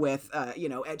competing with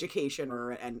education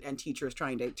and teachers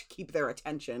trying to keep their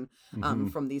attention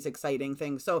from these exciting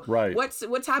things. So right.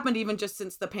 What's happened even just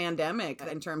since the pandemic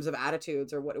in terms of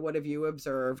attitudes, or what have you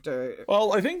observed?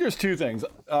 Well, I think there's two things.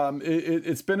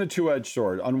 It's been a two-edged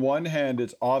sword. On one hand,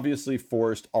 it's obviously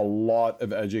forced a lot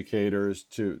of educators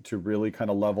to really kind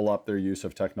of level up their use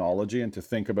of technology and to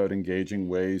think about engaging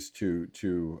ways to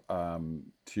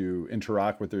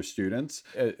interact with their students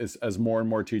as more and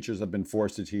more teachers have been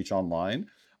forced to teach online.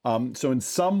 So in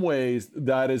some ways,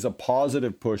 that is a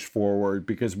positive push forward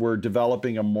because we're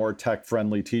developing a more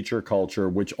tech-friendly teacher culture,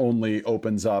 which only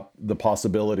opens up the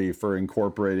possibility for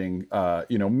incorporating,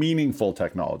 meaningful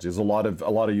technology. There's a lot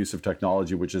of use of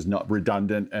technology which is not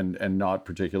redundant and not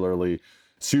particularly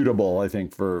suitable, I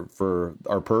think, for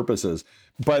our purposes.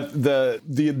 But the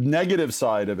negative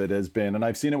side of it has been, and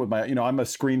I've seen it with I'm a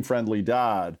screen-friendly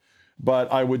dad,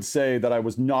 but I would say that I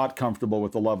was not comfortable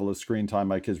with the level of screen time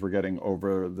my kids were getting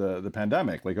over the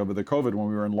pandemic, like over the COVID when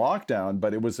we were in lockdown.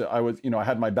 But I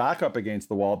had my back up against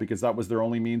the wall because that was their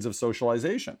only means of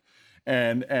socialization.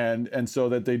 And so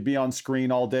that they'd be on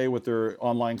screen all day with their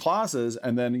online classes,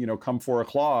 and then come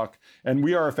 4:00, and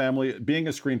we are a family, being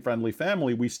a screen-friendly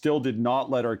family, we still did not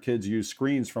let our kids use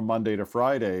screens from Monday to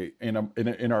Friday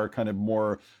in our kind of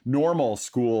more normal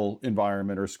school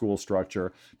environment or school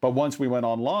structure. But once we went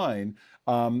online,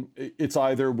 it's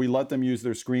either we let them use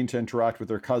their screen to interact with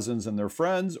their cousins and their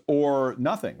friends, or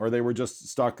nothing, or they were just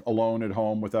stuck alone at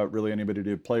home without really anybody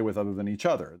to play with other than each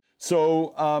other.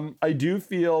 So I do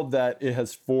feel that it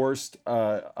has forced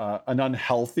an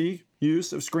unhealthy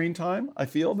use of screen time. I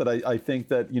feel that I think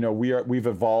that we've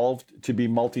evolved to be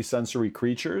multisensory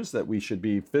creatures, that we should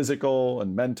be physical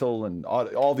and mental and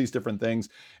all these different things,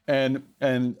 and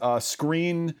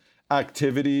screen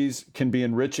activities can be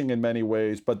enriching in many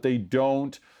ways, but they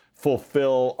don't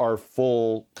fulfill our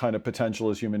full kind of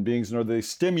potential as human beings, nor do they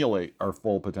stimulate our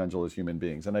full potential as human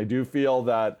beings. And I do feel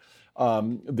that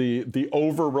the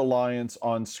over-reliance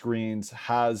on screens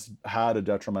has had a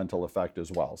detrimental effect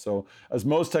as well. So as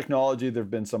most technology, there have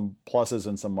been some pluses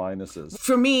and some minuses.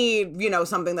 For me,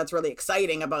 something that's really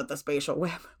exciting about the spatial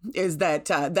web is that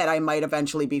I might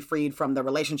eventually be freed from the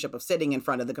relationship of sitting in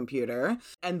front of the computer,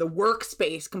 and the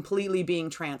workspace completely being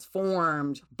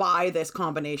transformed by this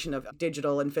combination of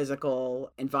digital and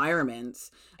physical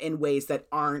environments in ways that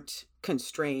aren't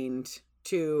constrained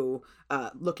to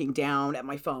looking down at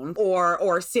my phone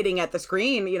or sitting at the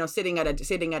screen, sitting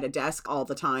at a desk all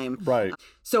the time. Right.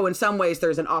 So in some ways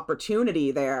there's an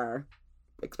opportunity there,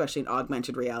 especially in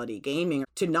augmented reality gaming,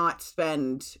 to not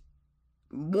spend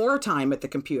more time at the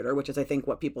computer, which is, I think,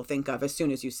 what people think of as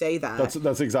soon as you say that.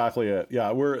 That's exactly it.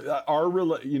 Yeah,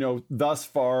 thus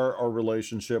far our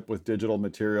relationship with digital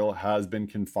material has been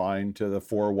confined to the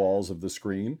four walls of the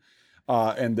screen.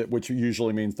 Which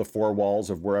usually means the four walls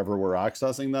of wherever we're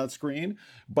accessing that screen.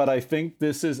 But I think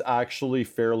this is actually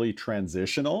fairly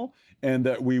transitional, and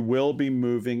that we will be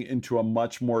moving into a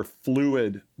much more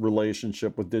fluid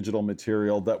relationship with digital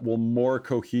material that will more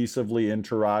cohesively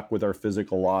interact with our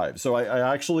physical lives. So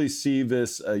I actually see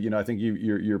this, I think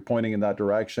you're pointing in that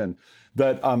direction,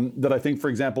 that I think, for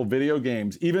example,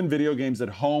 even video games at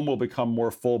home will become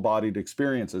more full-bodied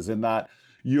experiences, in that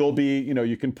you'll be,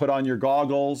 you can put on your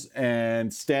goggles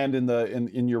and stand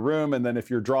in your room. And then if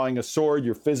you're drawing a sword,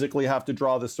 you physically have to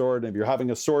draw the sword. And if you're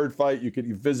having a sword fight,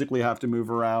 you physically have to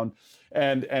move around.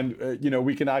 And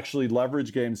we can actually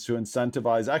leverage games to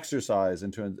incentivize exercise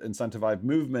and to incentivize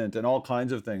movement and all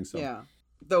kinds of things. So. Yeah.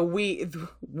 Though we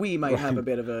might have a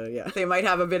bit of they might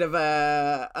have a bit of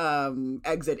a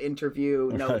exit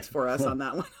interview notes for us on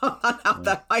that one. On how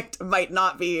that might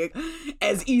not be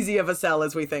as easy of a sell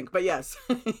as we think, but yes.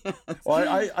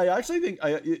 Well, I actually think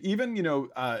even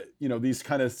these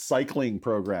kind of cycling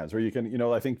programs where you can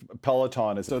I think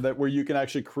Peloton is so that where you can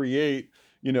actually create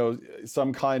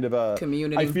some kind of a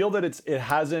community. I feel that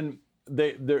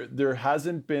there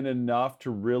hasn't been enough to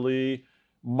really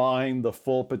mine the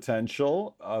full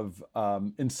potential of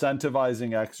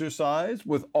incentivizing exercise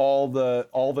with all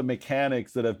the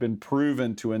mechanics that have been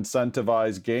proven to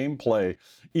incentivize gameplay,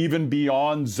 even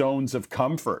beyond zones of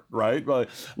comfort, right?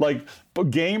 Like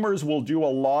gamers will do a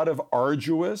lot of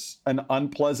arduous and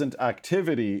unpleasant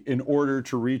activity in order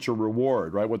to reach a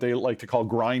reward, right? What they like to call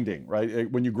grinding, right?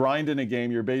 When you grind in a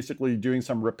game, you're basically doing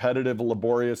some repetitive,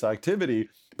 laborious activity.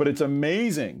 But it's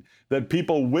amazing that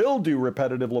people will do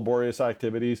repetitive, laborious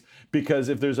activities because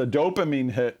if there's a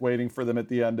dopamine hit waiting for them at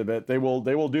the end of it, they will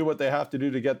do what they have to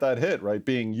do to get that hit, right?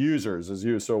 Being users, as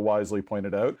you so wisely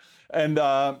pointed out.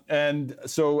 And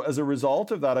so as a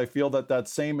result of that, I feel that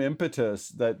same impetus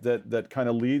that kind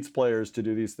of leads players to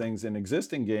do these things in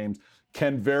existing games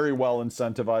can very well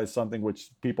incentivize something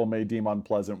which people may deem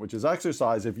unpleasant, which is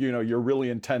exercise. If you're really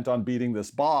intent on beating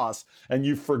this boss and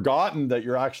you've forgotten that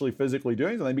you're actually physically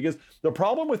doing something, because the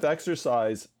problem with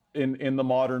exercise in the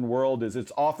modern world is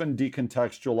it's often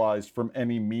decontextualized from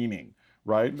any meaning.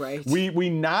 Right.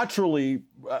 We naturally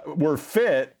were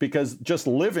fit because just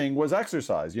living was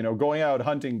exercise. Going out,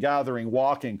 hunting, gathering,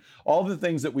 walking, all the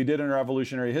things that we did in our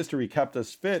evolutionary history kept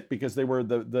us fit because they were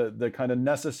the kind of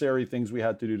necessary things we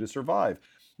had to do to survive.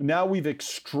 Now we've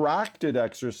extracted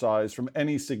exercise from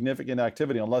any significant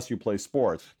activity, unless you play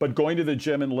sports. But going to the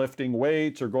gym and lifting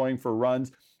weights or going for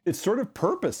runs, it's sort of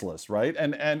purposeless, right?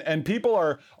 And people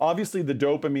are, obviously the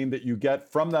dopamine that you get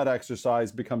from that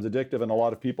exercise becomes addictive, and a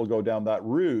lot of people go down that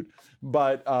route.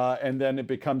 But and then it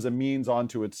becomes a means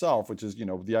onto itself, which is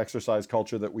the exercise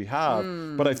culture that we have.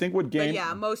 But I think what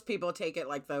most people take it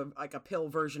like a pill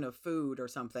version of food or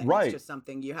something. Right. It's just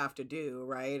something you have to do,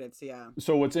 right?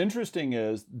 So what's interesting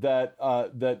is that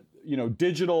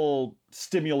digital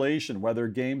stimulation, whether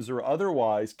games or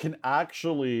otherwise, can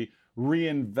actually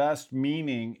reinvest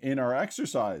meaning in our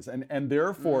exercise, and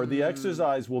therefore the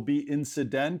exercise will be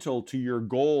incidental to your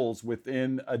goals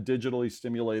within a digitally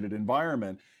stimulated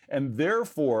environment. And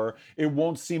therefore, it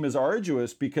won't seem as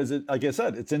arduous because, like I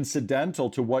said, it's incidental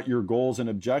to what your goals and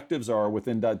objectives are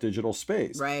within that digital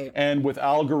space. Right. And with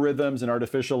algorithms and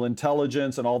artificial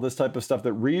intelligence and all this type of stuff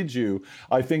that reads you,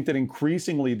 I think that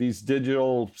increasingly these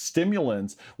digital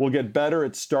stimulants will get better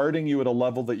at starting you at a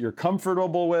level that you're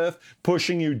comfortable with,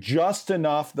 pushing you just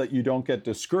enough that you don't get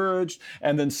discouraged,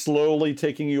 and then slowly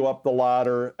taking you up the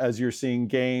ladder as you're seeing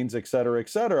gains, et cetera, et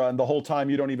cetera. And the whole time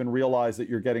you don't even realize that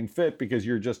you're getting fit because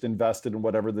you're just invested in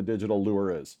whatever the digital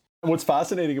lure is. What's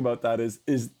fascinating about that is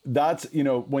that's,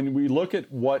 when we look at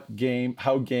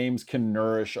how games can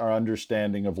nourish our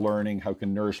understanding of learning, how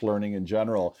can nourish learning in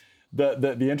general.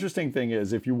 The interesting thing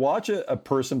is if you watch a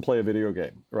person play a video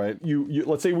game, right? You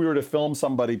let's say we were to film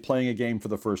somebody playing a game for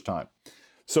the first time.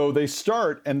 So they're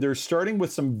starting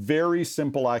with some very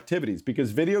simple activities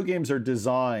because video games are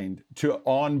designed to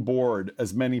onboard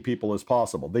as many people as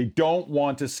possible. They don't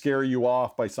want to scare you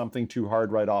off by something too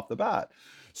hard right off the bat.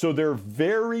 So they're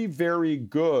very, very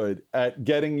good at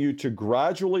getting you to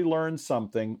gradually learn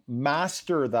something,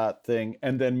 master that thing,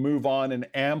 and then move on and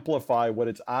amplify what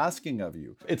it's asking of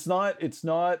you. It's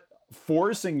not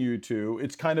forcing you to,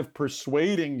 it's kind of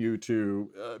persuading you to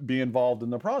be involved in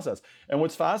the process. And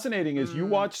what's fascinating is you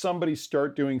watch somebody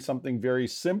start doing something very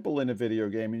simple in a video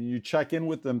game and you check in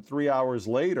with them 3 hours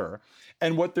later,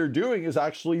 and what they're doing is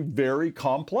actually very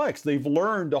complex. They've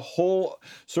learned a whole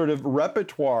sort of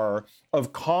repertoire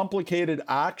of complicated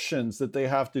actions that they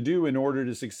have to do in order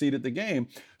to succeed at the game.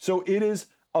 So it is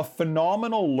a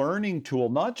phenomenal learning tool,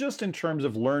 not just in terms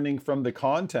of learning from the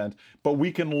content, but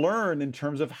we can learn in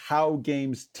terms of how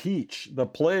games teach the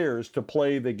players to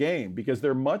play the game because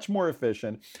they're much more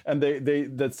efficient. And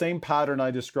the same pattern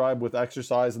I described with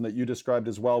exercise and that you described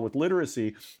as well with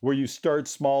literacy, where you start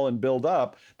small and build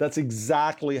up, that's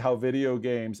exactly how video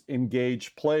games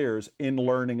engage players in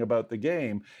learning about the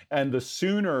game. And the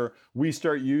sooner we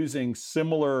start using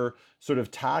similar sort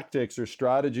of tactics or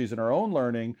strategies in our own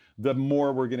learning, the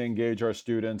more we're going to engage our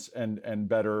students and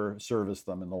better service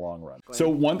them in the long run. So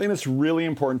one thing that's really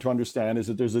important to understand is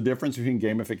that there's a difference between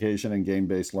gamification and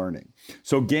game-based learning.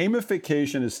 So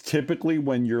gamification is typically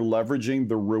when you're leveraging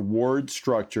the reward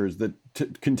structures that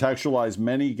contextualize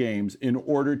many games in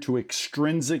order to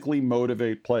extrinsically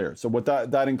motivate players. So what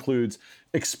that includes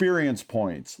experience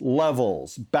points,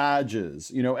 levels,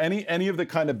 badges, any of the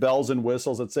kind of bells and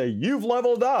whistles that say you've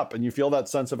leveled up and you feel that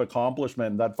sense of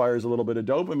accomplishment and that fires a little bit of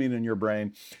dopamine in your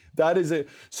brain. That is it.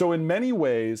 So in many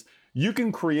ways, you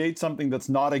can create something that's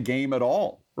not a game at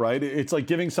all. right? It's like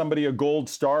giving somebody a gold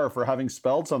star for having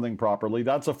spelled something properly.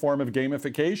 That's a form of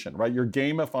gamification, right? You're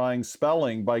gamifying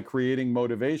spelling by creating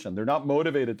motivation. They're not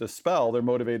motivated to spell, they're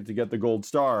motivated to get the gold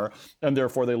star, and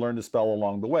therefore they learn to spell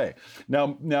along the way.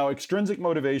 Now extrinsic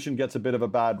motivation gets a bit of a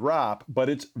bad rap, but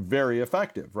it's very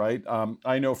effective, right?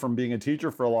 I know from being a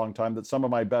teacher for a long time that some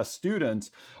of my best students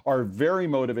are very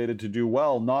motivated to do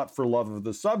well, not for love of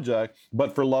the subject,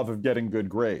 but for love of getting good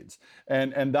grades.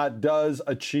 And that does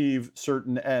achieve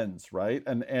certain ends, right?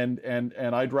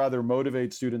 And I'd rather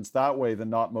motivate students that way than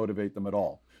not motivate them at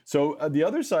all. So the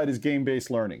other side is game-based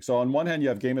learning. So on one hand, you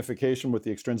have gamification with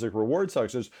the extrinsic reward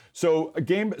structures. So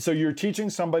you're teaching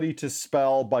somebody to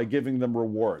spell by giving them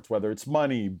rewards, whether it's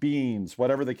money, beans,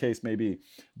 whatever the case may be.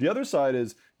 The other side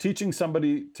is teaching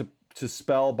somebody to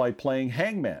spell by playing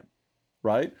hangman,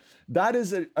 right? That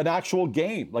is an actual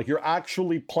game. Like, you're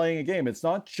actually playing a game. It's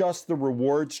not just the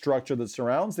reward structure that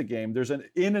surrounds the game. There's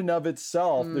in and of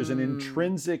itself, there's an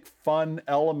intrinsic fun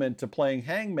element to playing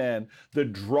hangman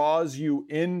that draws you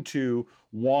into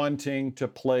wanting to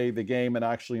play the game and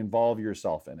actually involve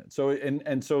yourself in it.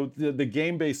 So the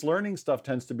game-based learning stuff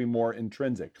tends to be more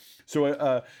intrinsic.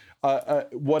 So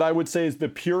what I would say is the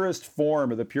purest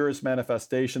form or the purest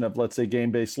manifestation of, let's say,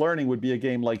 game-based learning would be a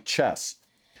game like chess.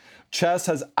 Chess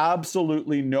has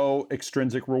absolutely no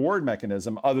extrinsic reward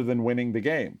mechanism other than winning the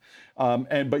game,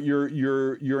 but you're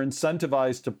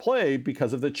incentivized to play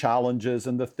because of the challenges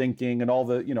and the thinking and all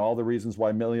the reasons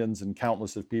why millions and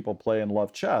countless of people play and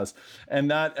love chess,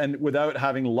 and without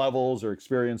having levels or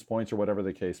experience points or whatever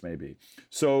the case may be.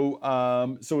 So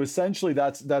essentially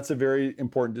that's a very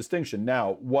important distinction.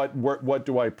 Now, what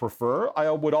do I prefer?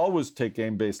 I would always take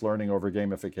game-based learning over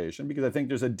gamification because I think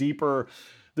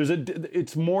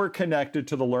it's more connected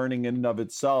to the learning in and of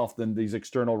itself than these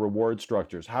external reward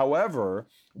structures. However,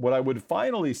 what I would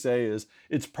finally say is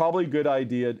it's probably a good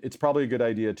idea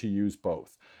to use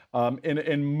both.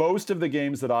 In most of the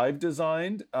games that I've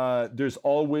designed, there's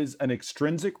always an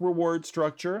extrinsic reward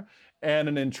structure and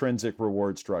an intrinsic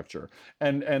reward structure.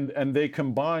 And they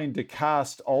combine to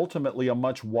cast ultimately a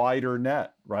much wider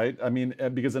net, right? I mean,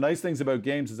 because the nice things about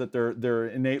games is that they're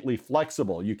innately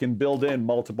flexible. You can build in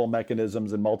multiple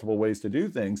mechanisms and multiple ways to do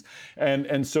things.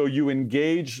 And so you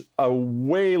engage a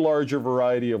way larger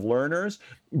variety of learners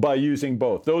by using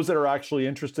both. Those that are actually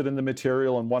interested in the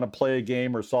material and want to play a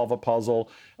game or solve a puzzle,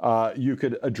 you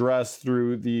could address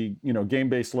through the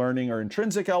game-based learning or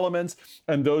intrinsic elements.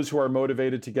 And those who are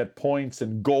motivated to get points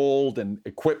and gold and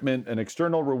equipment and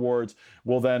external rewards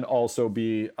will then also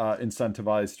be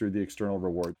incentivized through the external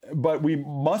reward. But we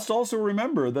must also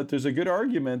remember that there's a good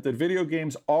argument that video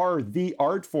games are the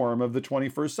art form of the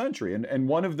 21st century. And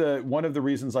one of the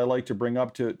reasons I like to bring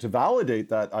up to validate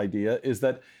that idea is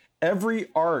that every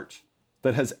art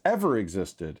that has ever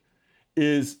existed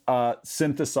is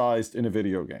synthesized in a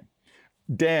video game.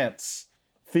 Dance,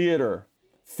 theater,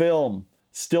 film,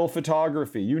 still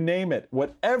photography, you name it.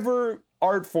 Whatever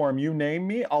art form you name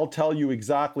me, I'll tell you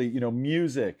exactly,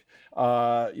 music,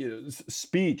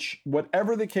 speech,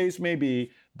 whatever the case may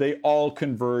be, they all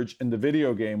converge in the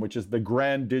video game, which is the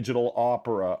grand digital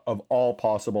opera of all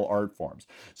possible art forms.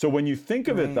 So when you think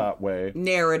of it that way,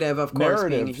 narrative, of course,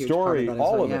 being a huge story, part of that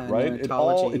all well. of it, right?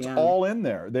 It's all in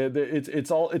there.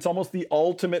 It's almost the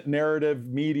ultimate narrative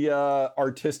media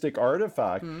artistic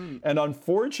artifact. And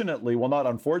unfortunately, well, not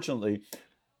unfortunately,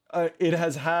 it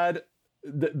has had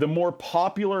the more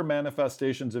popular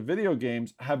manifestations of video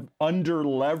games have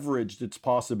under-leveraged its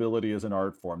possibility as an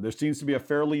art form. There seems to be a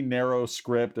fairly narrow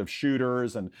script of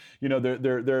shooters, and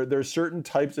there's certain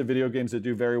types of video games that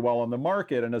do very well on the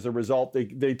market, and as a result,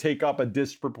 they take up a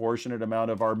disproportionate amount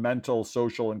of our mental,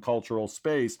 social, and cultural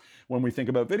space when we think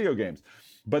about video games.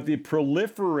 But the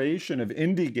proliferation of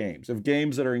indie games, of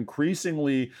games that are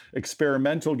increasingly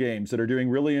experimental games that are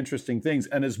doing really interesting things,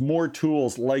 and as more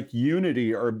tools like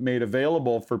Unity are made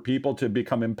available for people to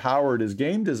become empowered as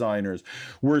game designers,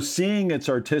 we're seeing its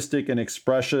artistic and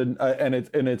expression and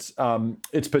its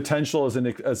potential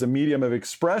as a medium of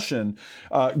expression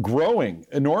growing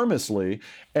enormously,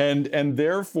 and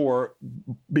therefore,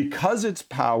 because its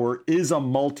power is a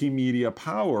multimedia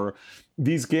power,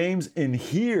 these games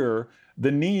inhere the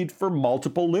need for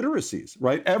multiple literacies,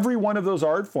 right? Every one of those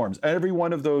art forms, every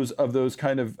one of those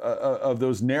kind of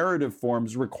those narrative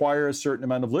forms require a certain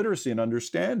amount of literacy and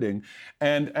understanding,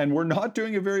 and we're not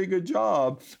doing a very good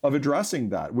job of addressing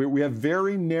that. We have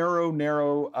very narrow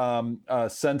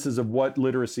senses of what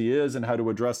literacy is and how to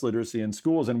address literacy in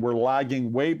schools, and we're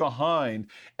lagging way behind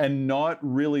and not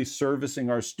really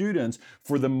servicing our students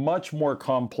for the much more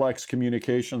complex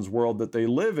communications world that they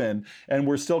live in, and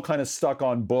we're still kind of stuck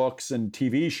on books and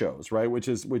TV shows, right? Which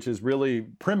is really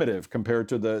primitive compared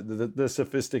to the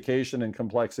sophistication and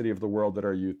complexity of the world that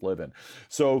our youth live in.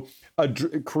 So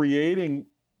creating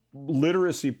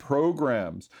literacy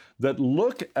programs that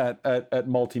look at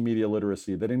multimedia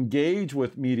literacy, that engage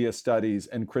with media studies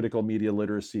and critical media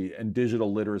literacy and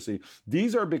digital literacy,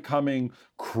 these are becoming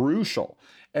crucial.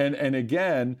 And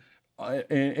again,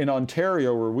 in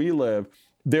Ontario, where we live,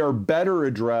 they're better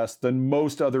addressed than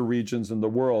most other regions in the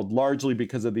world, largely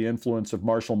because of the influence of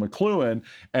Marshall McLuhan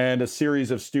and a series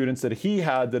of students that he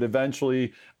had that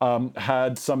eventually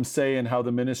had some say in how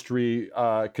the ministry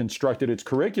constructed its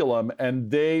curriculum.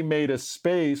 And they made a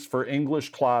space for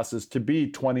English classes to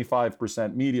be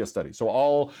 25% media studies. So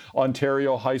all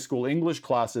Ontario high school English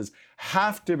classes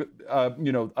have to,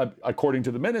 according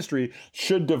to the ministry,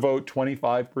 should devote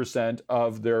 25%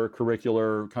 of their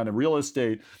curricular kind of real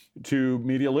estate to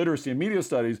media literacy and media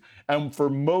studies. And for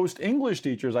most English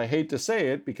teachers, I hate to say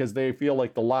it because they feel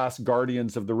like the last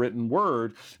guardians of the written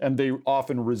word, and they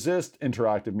often resist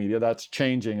interactive media. That's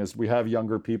changing as we have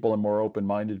younger people and more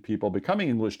open-minded people becoming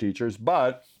English teachers,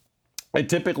 but it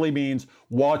typically means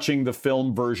watching the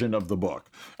film version of the book.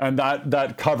 And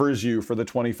that covers you for the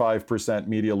 25%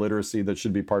 media literacy that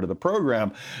should be part of the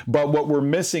program. But what we're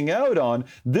missing out on,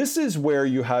 this is where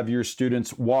you have your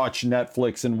students watch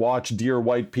Netflix and watch Dear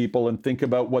White People and think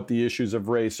about what the issues of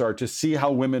race are, to see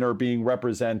how women are being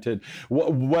represented,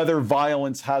 whether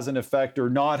violence has an effect or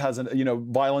not,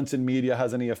 violence in media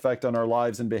has any effect on our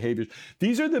lives and behaviors.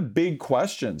 These are the big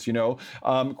questions,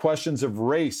 questions of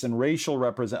race and racial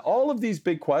represent, all of these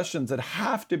big questions that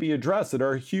have to be addressed, that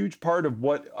are a huge part of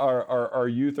what our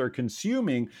youth are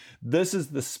consuming. This is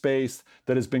the space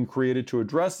that has been created to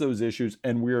address those issues,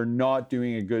 and we are not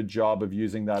doing a good job of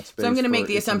using that space. So I'm going to make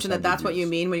the assumption that that's what you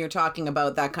mean when you're talking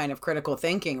about that kind of critical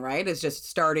thinking, right? Is just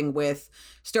starting with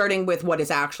what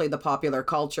is actually the popular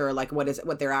culture, like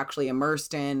what they're actually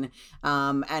immersed in,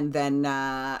 and then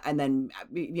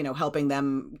helping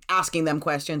them, asking them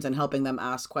questions and helping them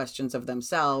ask questions of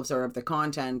themselves or of the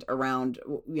content around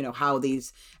how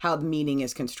the meaning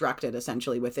is constructed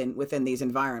essentially within these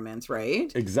environments,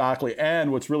 right? Exactly.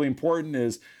 And what's really important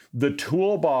is the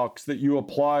toolbox that you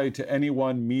apply to any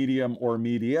one medium or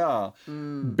media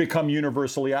become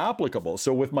universally applicable.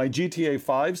 So with my GTA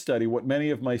 5 study, what many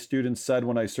of my students said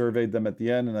when I surveyed them at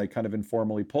the end, and I kind of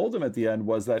informally polled them at the end,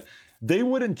 was that they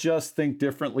wouldn't just think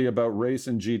differently about race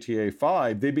in GTA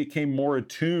 5. They became more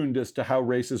attuned as to how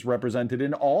race is represented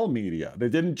in all media. They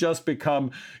didn't just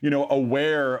become,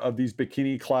 aware of these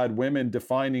bikini-clad women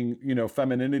defining,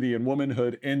 femininity and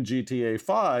womanhood in GTA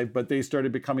 5, but they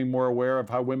started becoming more aware of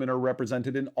how women are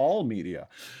represented in all media.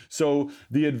 So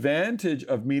the advantage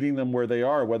of meeting them where they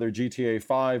are, whether GTA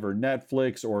 5 or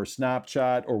Netflix or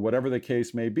Snapchat or whatever the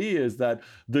case may be, is that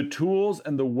the tools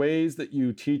and the ways that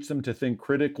you teach them to think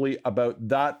critically about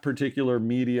that particular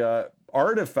media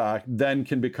artifact then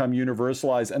can become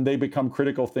universalized, and they become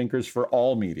critical thinkers for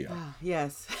all media.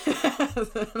 Yes.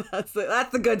 That's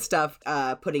the good stuff.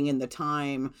 Putting in the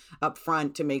time up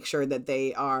front to make sure that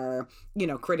they are,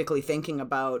 critically thinking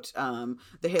about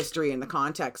the history and the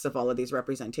context of all of these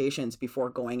representations before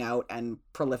going out and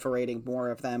proliferating more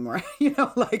of them, or,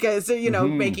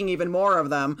 making even more of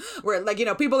them. Where,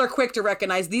 people are quick to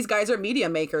recognize these guys are media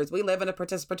makers. We live in a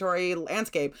participatory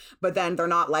landscape, but then they're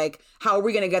not like, how are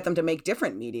we going to get them to make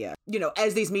different media?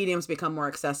 As these mediums become more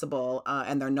accessible,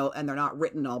 and they're not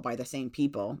written all by the same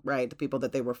people, right? The people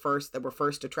that were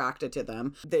first attracted to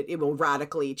them, that it will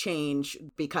radically change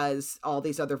because all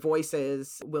these other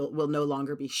voices will no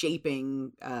longer be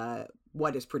shaping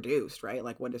what is produced, right?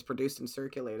 Like what is produced and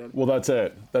circulated. Well, that's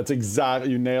it. That's exactly,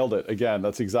 you nailed it. Again,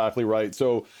 that's exactly right.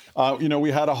 So,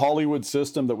 we had a Hollywood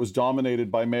system that was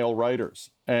dominated by male writers.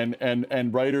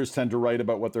 And writers tend to write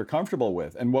about what they're comfortable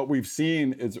with. And what we've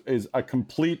seen is a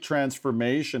complete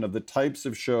transformation of the types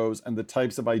of shows and the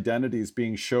types of identities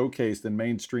being showcased in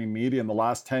mainstream media in the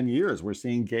last 10 years. We're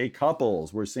seeing gay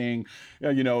couples. We're seeing,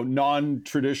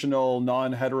 non-traditional,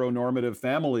 non-heteronormative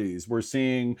families. We're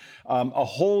seeing a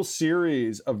whole series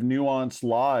of nuanced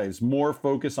lives, more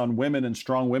focus on women and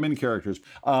strong women characters.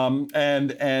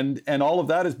 And all of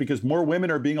that is because more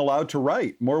women are being allowed to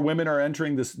write. More women are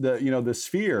entering the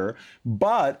sphere.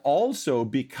 But also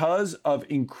because of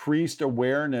increased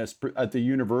awareness at the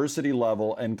university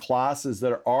level and classes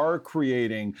that are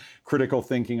creating critical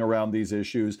thinking around these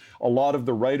issues, a lot of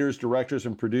the writers, directors,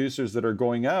 and producers that are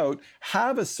going out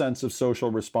have a sense of social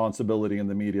responsibility in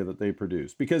the media that they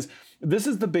produce. Because this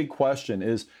is the big question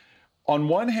is, on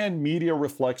one hand, media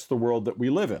reflects the world that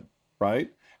we live in, right?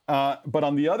 But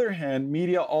on the other hand,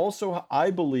 media also,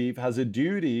 I believe, has a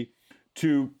duty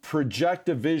to project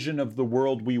a vision of the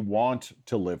world we want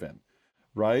to live in.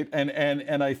 right?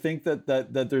 And I think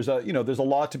that there's a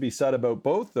lot to be said about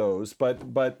both those,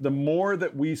 but the more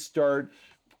that we start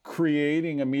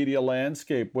creating a media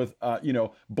landscape with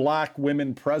Black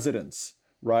women presidents,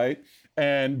 right?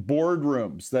 And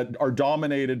boardrooms that are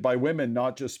dominated by women,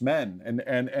 not just men.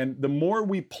 And the more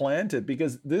we plant it,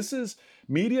 because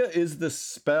media is the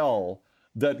spell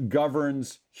that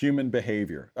governs human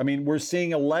behavior. I mean, we're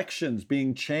seeing elections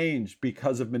being changed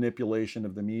because of manipulation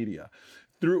of the media.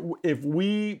 If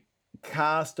we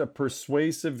cast a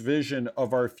persuasive vision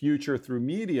of our future through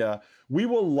media, we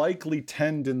will likely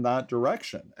tend in that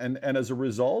direction. And as a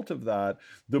result of that,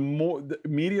 the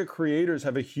media creators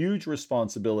have a huge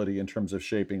responsibility in terms of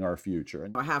shaping our future.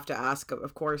 I have to ask,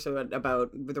 of course, about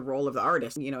the role of the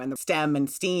artist, and the STEM and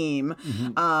STEAM,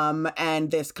 and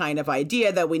this kind of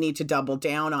idea that we need to double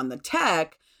down on the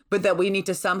tech, but that we need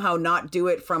to somehow not do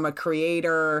it from a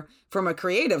creative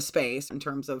space in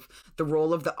terms of the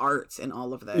role of the arts in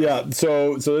all of this. Yeah,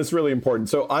 so that's really important.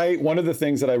 So one of the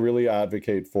things that I really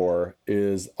advocate for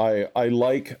is I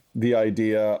like the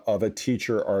idea of a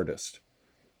teacher artist,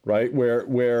 right?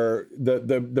 Where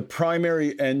the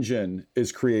primary engine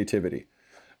is creativity.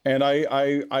 And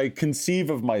I conceive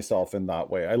of myself in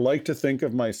that way. I like to think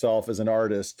of myself as an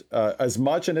artist as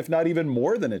much, and if not even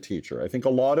more than a teacher. I think a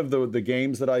lot of the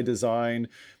games that I design,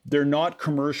 they're not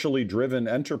commercially driven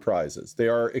enterprises. They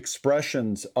are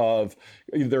expressions of,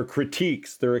 their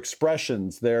critiques, their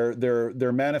expressions,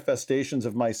 their manifestations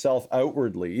of myself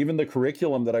outwardly. Even the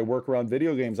curriculum that I work around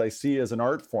video games, I see as an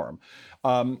art form.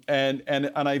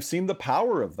 And I've seen the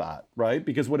power of that, right?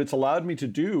 Because what it's allowed me to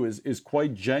do is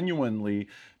quite genuinely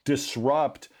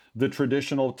disrupt the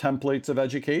traditional templates of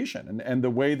education and the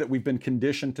way that we've been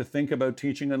conditioned to think about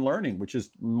teaching and learning, which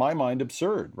is, in my mind,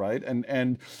 absurd, right?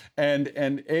 And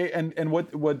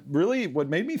what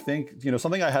made me think,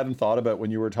 something I hadn't thought about when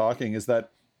you were talking is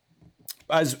that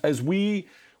as we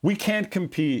can't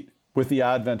compete with the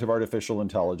advent of artificial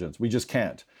intelligence. We just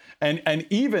can't. And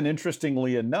even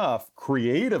interestingly enough,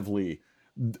 creatively,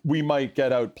 we might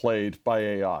get outplayed by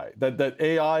AI. That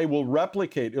AI will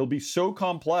replicate. It'll be so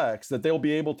complex that they'll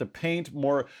be able to paint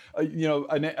more.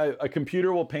 A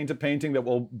computer will paint a painting that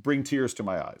will bring tears to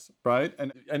my eyes, right?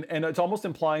 And it's almost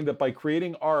implying that by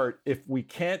creating art, if we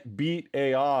can't beat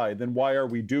AI, then why are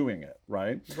we doing it,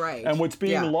 right? Right. And what's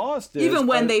being lost is, even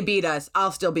when they beat us,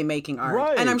 I'll still be making art,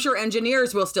 right. And I'm sure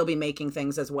engineers will still be making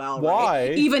things as well. Why?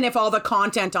 Right? Even if all the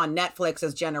content on Netflix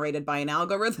is generated by an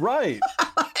algorithm, right?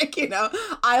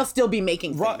 I'll still be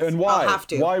making things. Right. And why? I'll have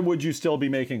to. Why would you still be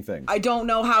making things? I don't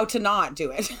know how to not do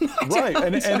it. Right.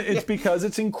 And it's because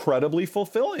it's incredibly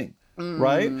fulfilling.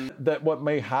 Right? That what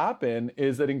may happen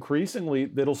is that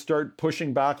increasingly it'll start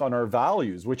pushing back on our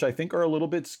values, which I think are a little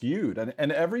bit skewed.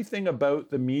 And everything about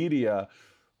the media,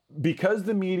 because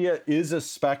the media is a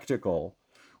spectacle,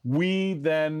 we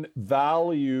then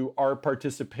value our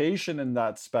participation in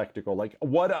that spectacle. Like,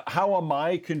 how am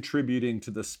I contributing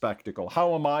to the spectacle?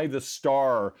 How am I the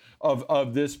star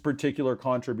of this particular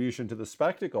contribution to the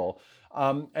spectacle?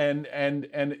 And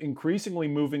increasingly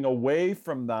moving away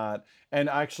from that and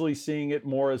actually seeing it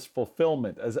more as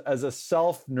fulfillment, as a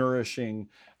self-nourishing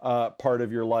part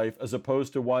of your life, as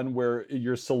opposed to one where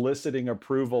you're soliciting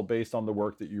approval based on the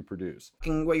work that you produce.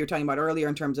 What you were talking about earlier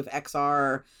in terms of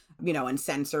XR, and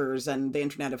sensors and the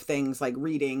Internet of Things, like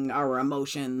reading our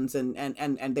emotions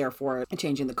and therefore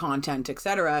changing the content,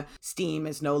 etc. STEAM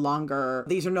is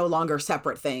these are no longer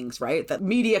separate things, right? That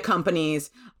media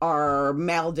companies are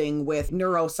melding with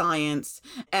neuroscience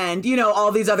and,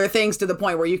 all these other things to the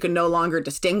point where you can no longer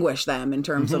distinguish them in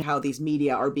terms of how these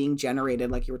media are being generated,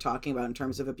 like you were talking about in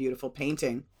terms of a beautiful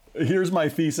painting. Here's my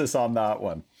thesis on that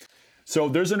one. So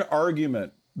there's an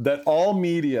argument that all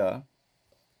media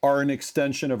are an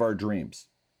extension of our dreams.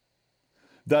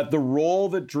 That the role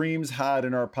that dreams had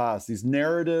in our past, these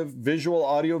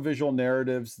audiovisual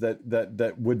narratives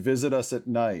that would visit us at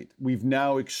night, we've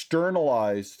now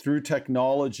externalized through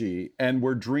technology, and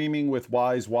we're dreaming with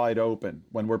eyes wide open.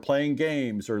 When we're playing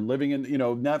games or living in,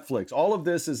 Netflix, all of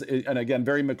this is, and again,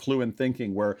 very McLuhan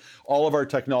thinking, where all of our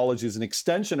technology is an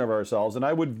extension of ourselves. And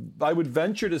I would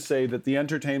venture to say that the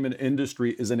entertainment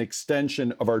industry is an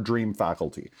extension of our dream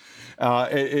faculty.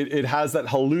 It has that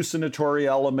hallucinatory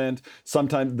element. Sometimes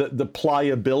sometimes the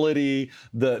pliability,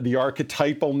 the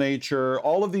archetypal nature,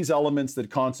 all of these elements that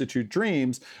constitute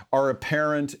dreams are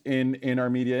apparent in our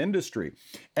media industry.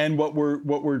 And what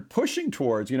we're pushing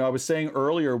towards, I was saying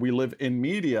earlier, we live in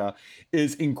media,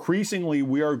 is increasingly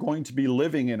we are going to be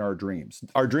living in our dreams.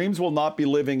 Our dreams will not be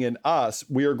living in us.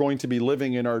 We are going to be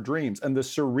living in our dreams. And the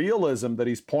surrealism that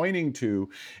he's pointing to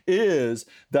is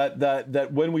that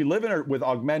when we live with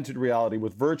augmented reality,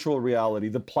 with virtual reality,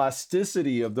 the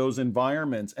plasticity of those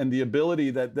environments and the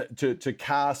ability to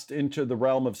cast into the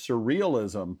realm of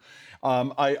surrealism,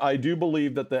 I do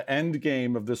believe that the end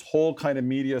game of this whole kind of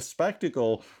media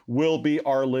spectacle will be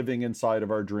our living inside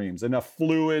of our dreams, in a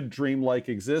fluid, dreamlike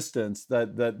existence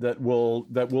that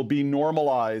will be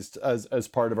normalized as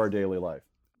part of our daily life.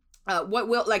 What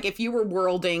will, like, if you were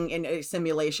worlding in a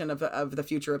simulation of the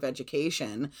future of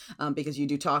education, because you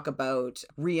do talk about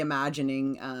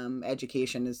reimagining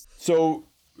education is so.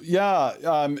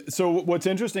 Yeah. So what's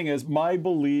interesting is my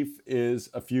belief is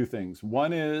a few things.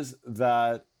 One is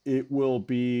that it will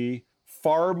be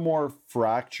far more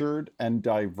fractured and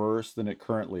diverse than it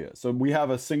currently is. So we have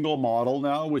a single model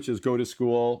now, which is go to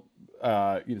school,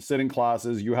 sit in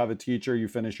classes, you have a teacher, you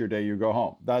finish your day, you go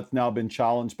home. That's now been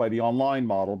challenged by the online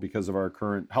model because of our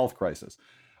current health crisis.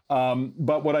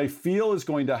 But what I feel is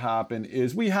going to happen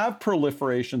is we have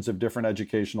proliferations of different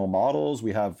educational models.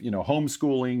 We have,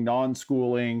 homeschooling,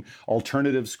 non-schooling,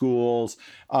 alternative schools,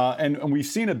 and we've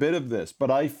seen a bit of this.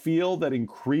 But I feel that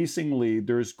increasingly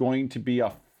there's going to be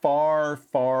a far,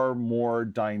 far more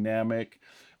dynamic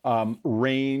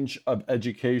range of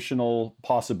educational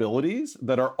possibilities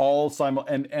that are all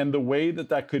and the way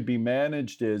that could be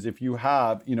managed is if you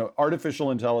have,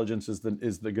 artificial intelligence is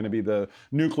going to be the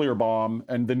nuclear bomb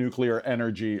and the nuclear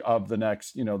energy of the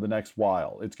next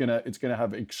while. It's going to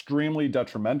have extremely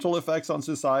detrimental effects on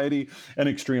society and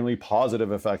extremely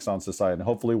positive effects on society, and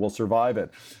hopefully we'll survive it.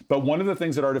 But one of the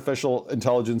things that artificial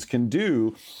intelligence can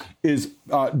do is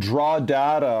draw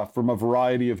data from a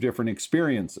variety of different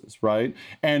experiences, right?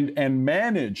 And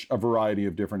manage a variety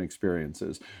of different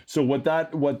experiences. So what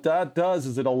that does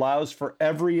is it allows for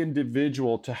every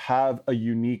individual to have a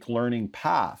unique learning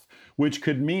path, which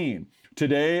could mean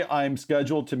today I'm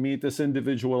scheduled to meet this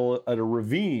individual at a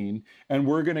ravine, and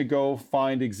we're going to go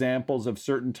find examples of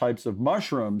certain types of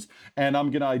mushrooms, and I'm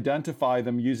going to identify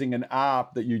them using an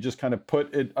app that you just kind of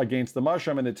put it against the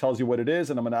mushroom and it tells you what it is,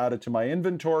 and I'm going to add it to my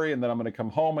inventory, and then I'm going to come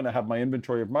home and I have my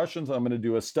inventory of mushrooms, and I'm going to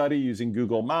do a study using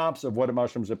Google Maps of what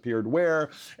mushrooms appeared where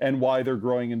and why they're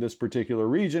growing in this particular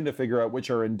region to figure out which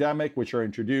are endemic, which are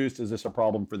introduced. Is this a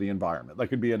problem for the environment? That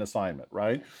could be an assignment,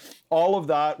 right? All of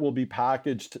that will be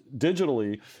packaged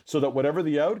digitally so that whatever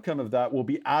the outcome of that will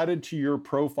be added to your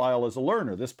profile as a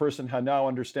learner. This person now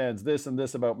understands this and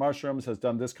this about mushrooms, has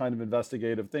done this kind of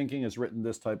investigative thinking, has written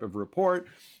this type of report,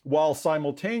 while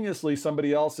simultaneously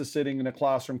somebody else is sitting in a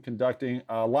classroom conducting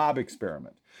a lab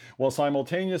experiment. While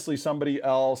simultaneously somebody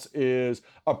else is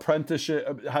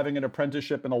having an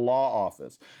apprenticeship in a law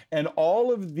office. And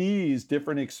all of these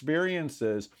different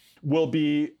experiences will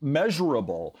be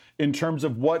measurable in terms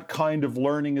of what kind of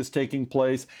learning is taking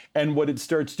place. And what it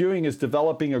starts doing is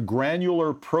developing a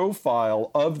granular profile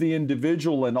of the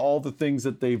individual and all the things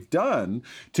that they've done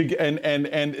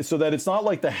and so that it's not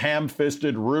like the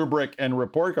ham-fisted rubric and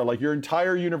report card. Like your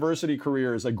entire university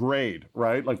career is a grade,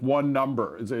 right? Like one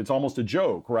number. It's almost a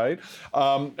joke, right?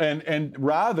 And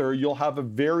rather you'll have a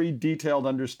very detailed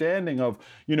understanding of,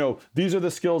 these are the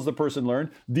skills the person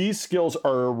learned. These skills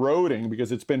are eroding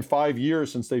because it's been 5 years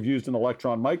since they've used an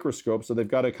electron microscope, so they've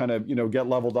got to kind of, get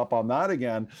leveled up on that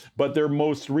again. But they're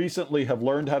most recently have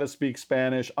learned how to speak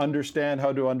Spanish, understand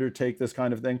how to undertake this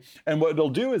kind of thing. And what it'll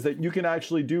do is that you can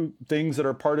actually do things that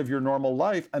are part of your normal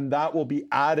life, and that will be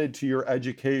added to your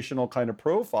educational kind of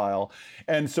profile.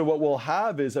 And so what we'll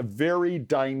have is a very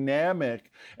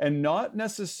dynamic and not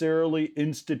necessarily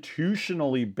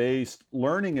institutionally based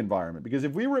learning environment. Because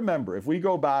if we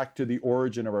go back to the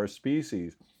origin of our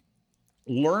species,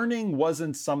 learning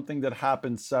wasn't something that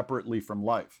happened separately from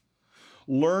life.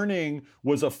 Learning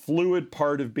was a fluid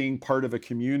part of being part of a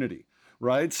community.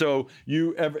 Right? So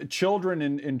children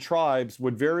in tribes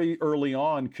would very early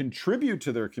on contribute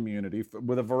to their community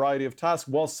with a variety of tasks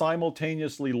while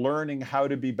simultaneously learning how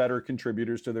to be better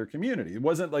contributors to their community. It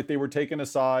wasn't like they were taken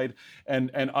aside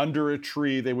and under a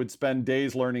tree they would spend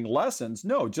days learning lessons.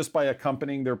 No, just by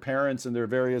accompanying their parents in their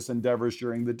various endeavors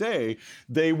during the day,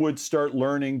 they would start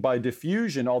learning by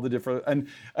diffusion all the different, and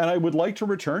I would like to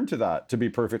return to that, to be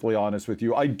perfectly honest with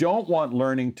you. I don't want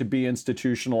learning to be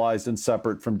institutionalized and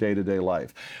separate from day-to-day life.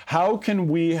 life? How can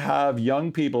we have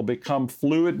young people become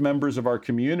fluid members of our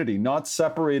community, not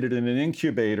separated in an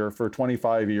incubator for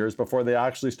 25 years before they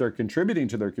actually start contributing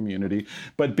to their community,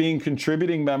 but being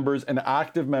contributing members and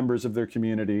active members of their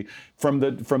community from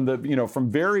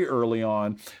very early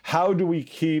on? How do we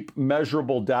keep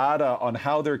measurable data on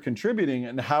how they're contributing,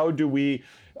 and how do we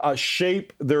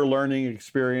shape their learning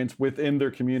experience within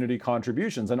their community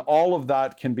contributions? And all of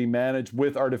that can be managed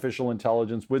with artificial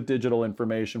intelligence, with digital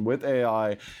information, with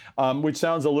AI, which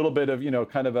sounds a little bit of,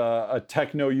 kind of a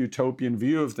techno-utopian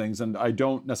view of things. And I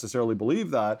don't necessarily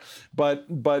believe that. But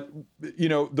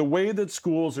the way that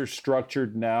schools are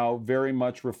structured now very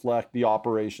much reflect the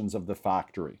operations of the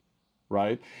factory.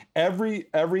 Right? Every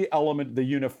element, the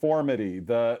uniformity,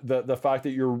 the fact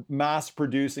that you're mass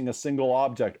producing a single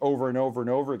object over and over and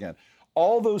over again,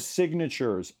 all those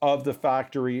signatures of the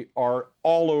factory are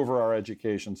all over our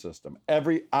education system.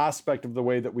 Every aspect of the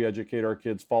way that we educate our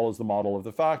kids follows the model of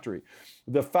the factory.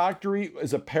 The factory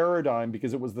is a paradigm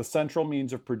because it was the central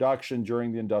means of production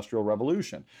during the Industrial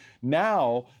Revolution.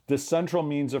 Now, the central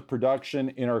means of production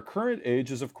in our current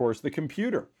age is, of course, the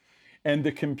computer. And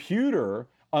the computer,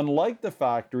 unlike the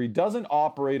factory, doesn't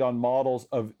operate on models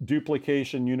of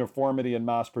duplication, uniformity, and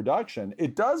mass production.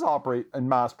 It does operate in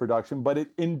mass production, but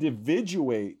it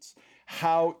individuates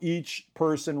how each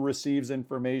person receives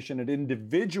information. It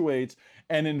individuates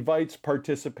and invites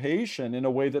participation in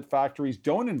a way that factories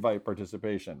don't invite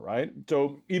participation, right?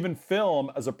 So even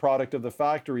film as a product of the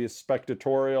factory is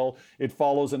spectatorial. It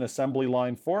follows an assembly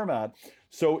line format.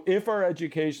 So if our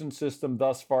education system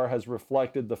thus far has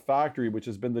reflected the factory, which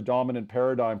has been the dominant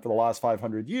paradigm for the last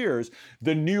 500 years,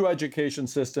 the new education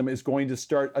system is going to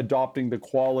start adopting the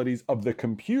qualities of the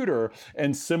computer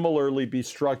and similarly be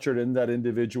structured in that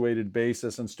individuated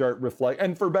basis and start reflect.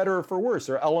 And for better or for worse,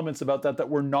 there are elements about that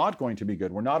were not going to be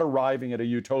good. We're not arriving at a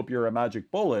utopia or a magic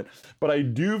bullet, but I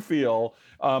do feel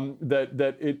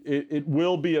that it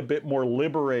will be a bit more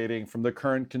liberating from the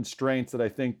current constraints that I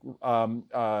think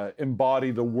embody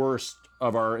the worst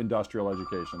of our industrial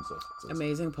education systems.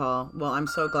 Amazing, Paul. Well, I'm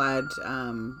so glad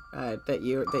that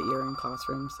you're in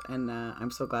classrooms, and I'm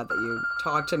so glad that you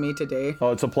talked to me today.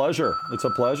 Oh, it's a pleasure. It's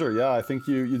a pleasure. Yeah, I think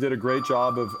you did a great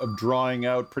job of drawing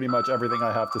out pretty much everything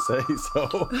I have to say.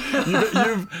 So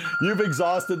you've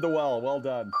exhausted the well. Well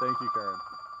done. Thank you, Karen.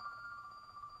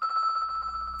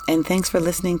 And thanks for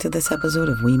listening to this episode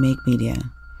of We Make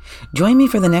Media. Join me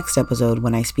for the next episode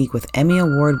when I speak with Emmy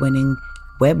Award-winning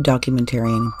web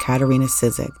documentarian Katerina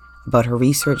Cizik about her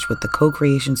research with the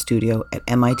co-creation studio at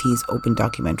MIT's Open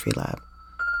Documentary Lab.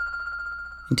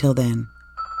 Until then,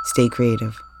 stay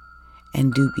creative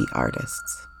and do be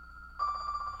artists.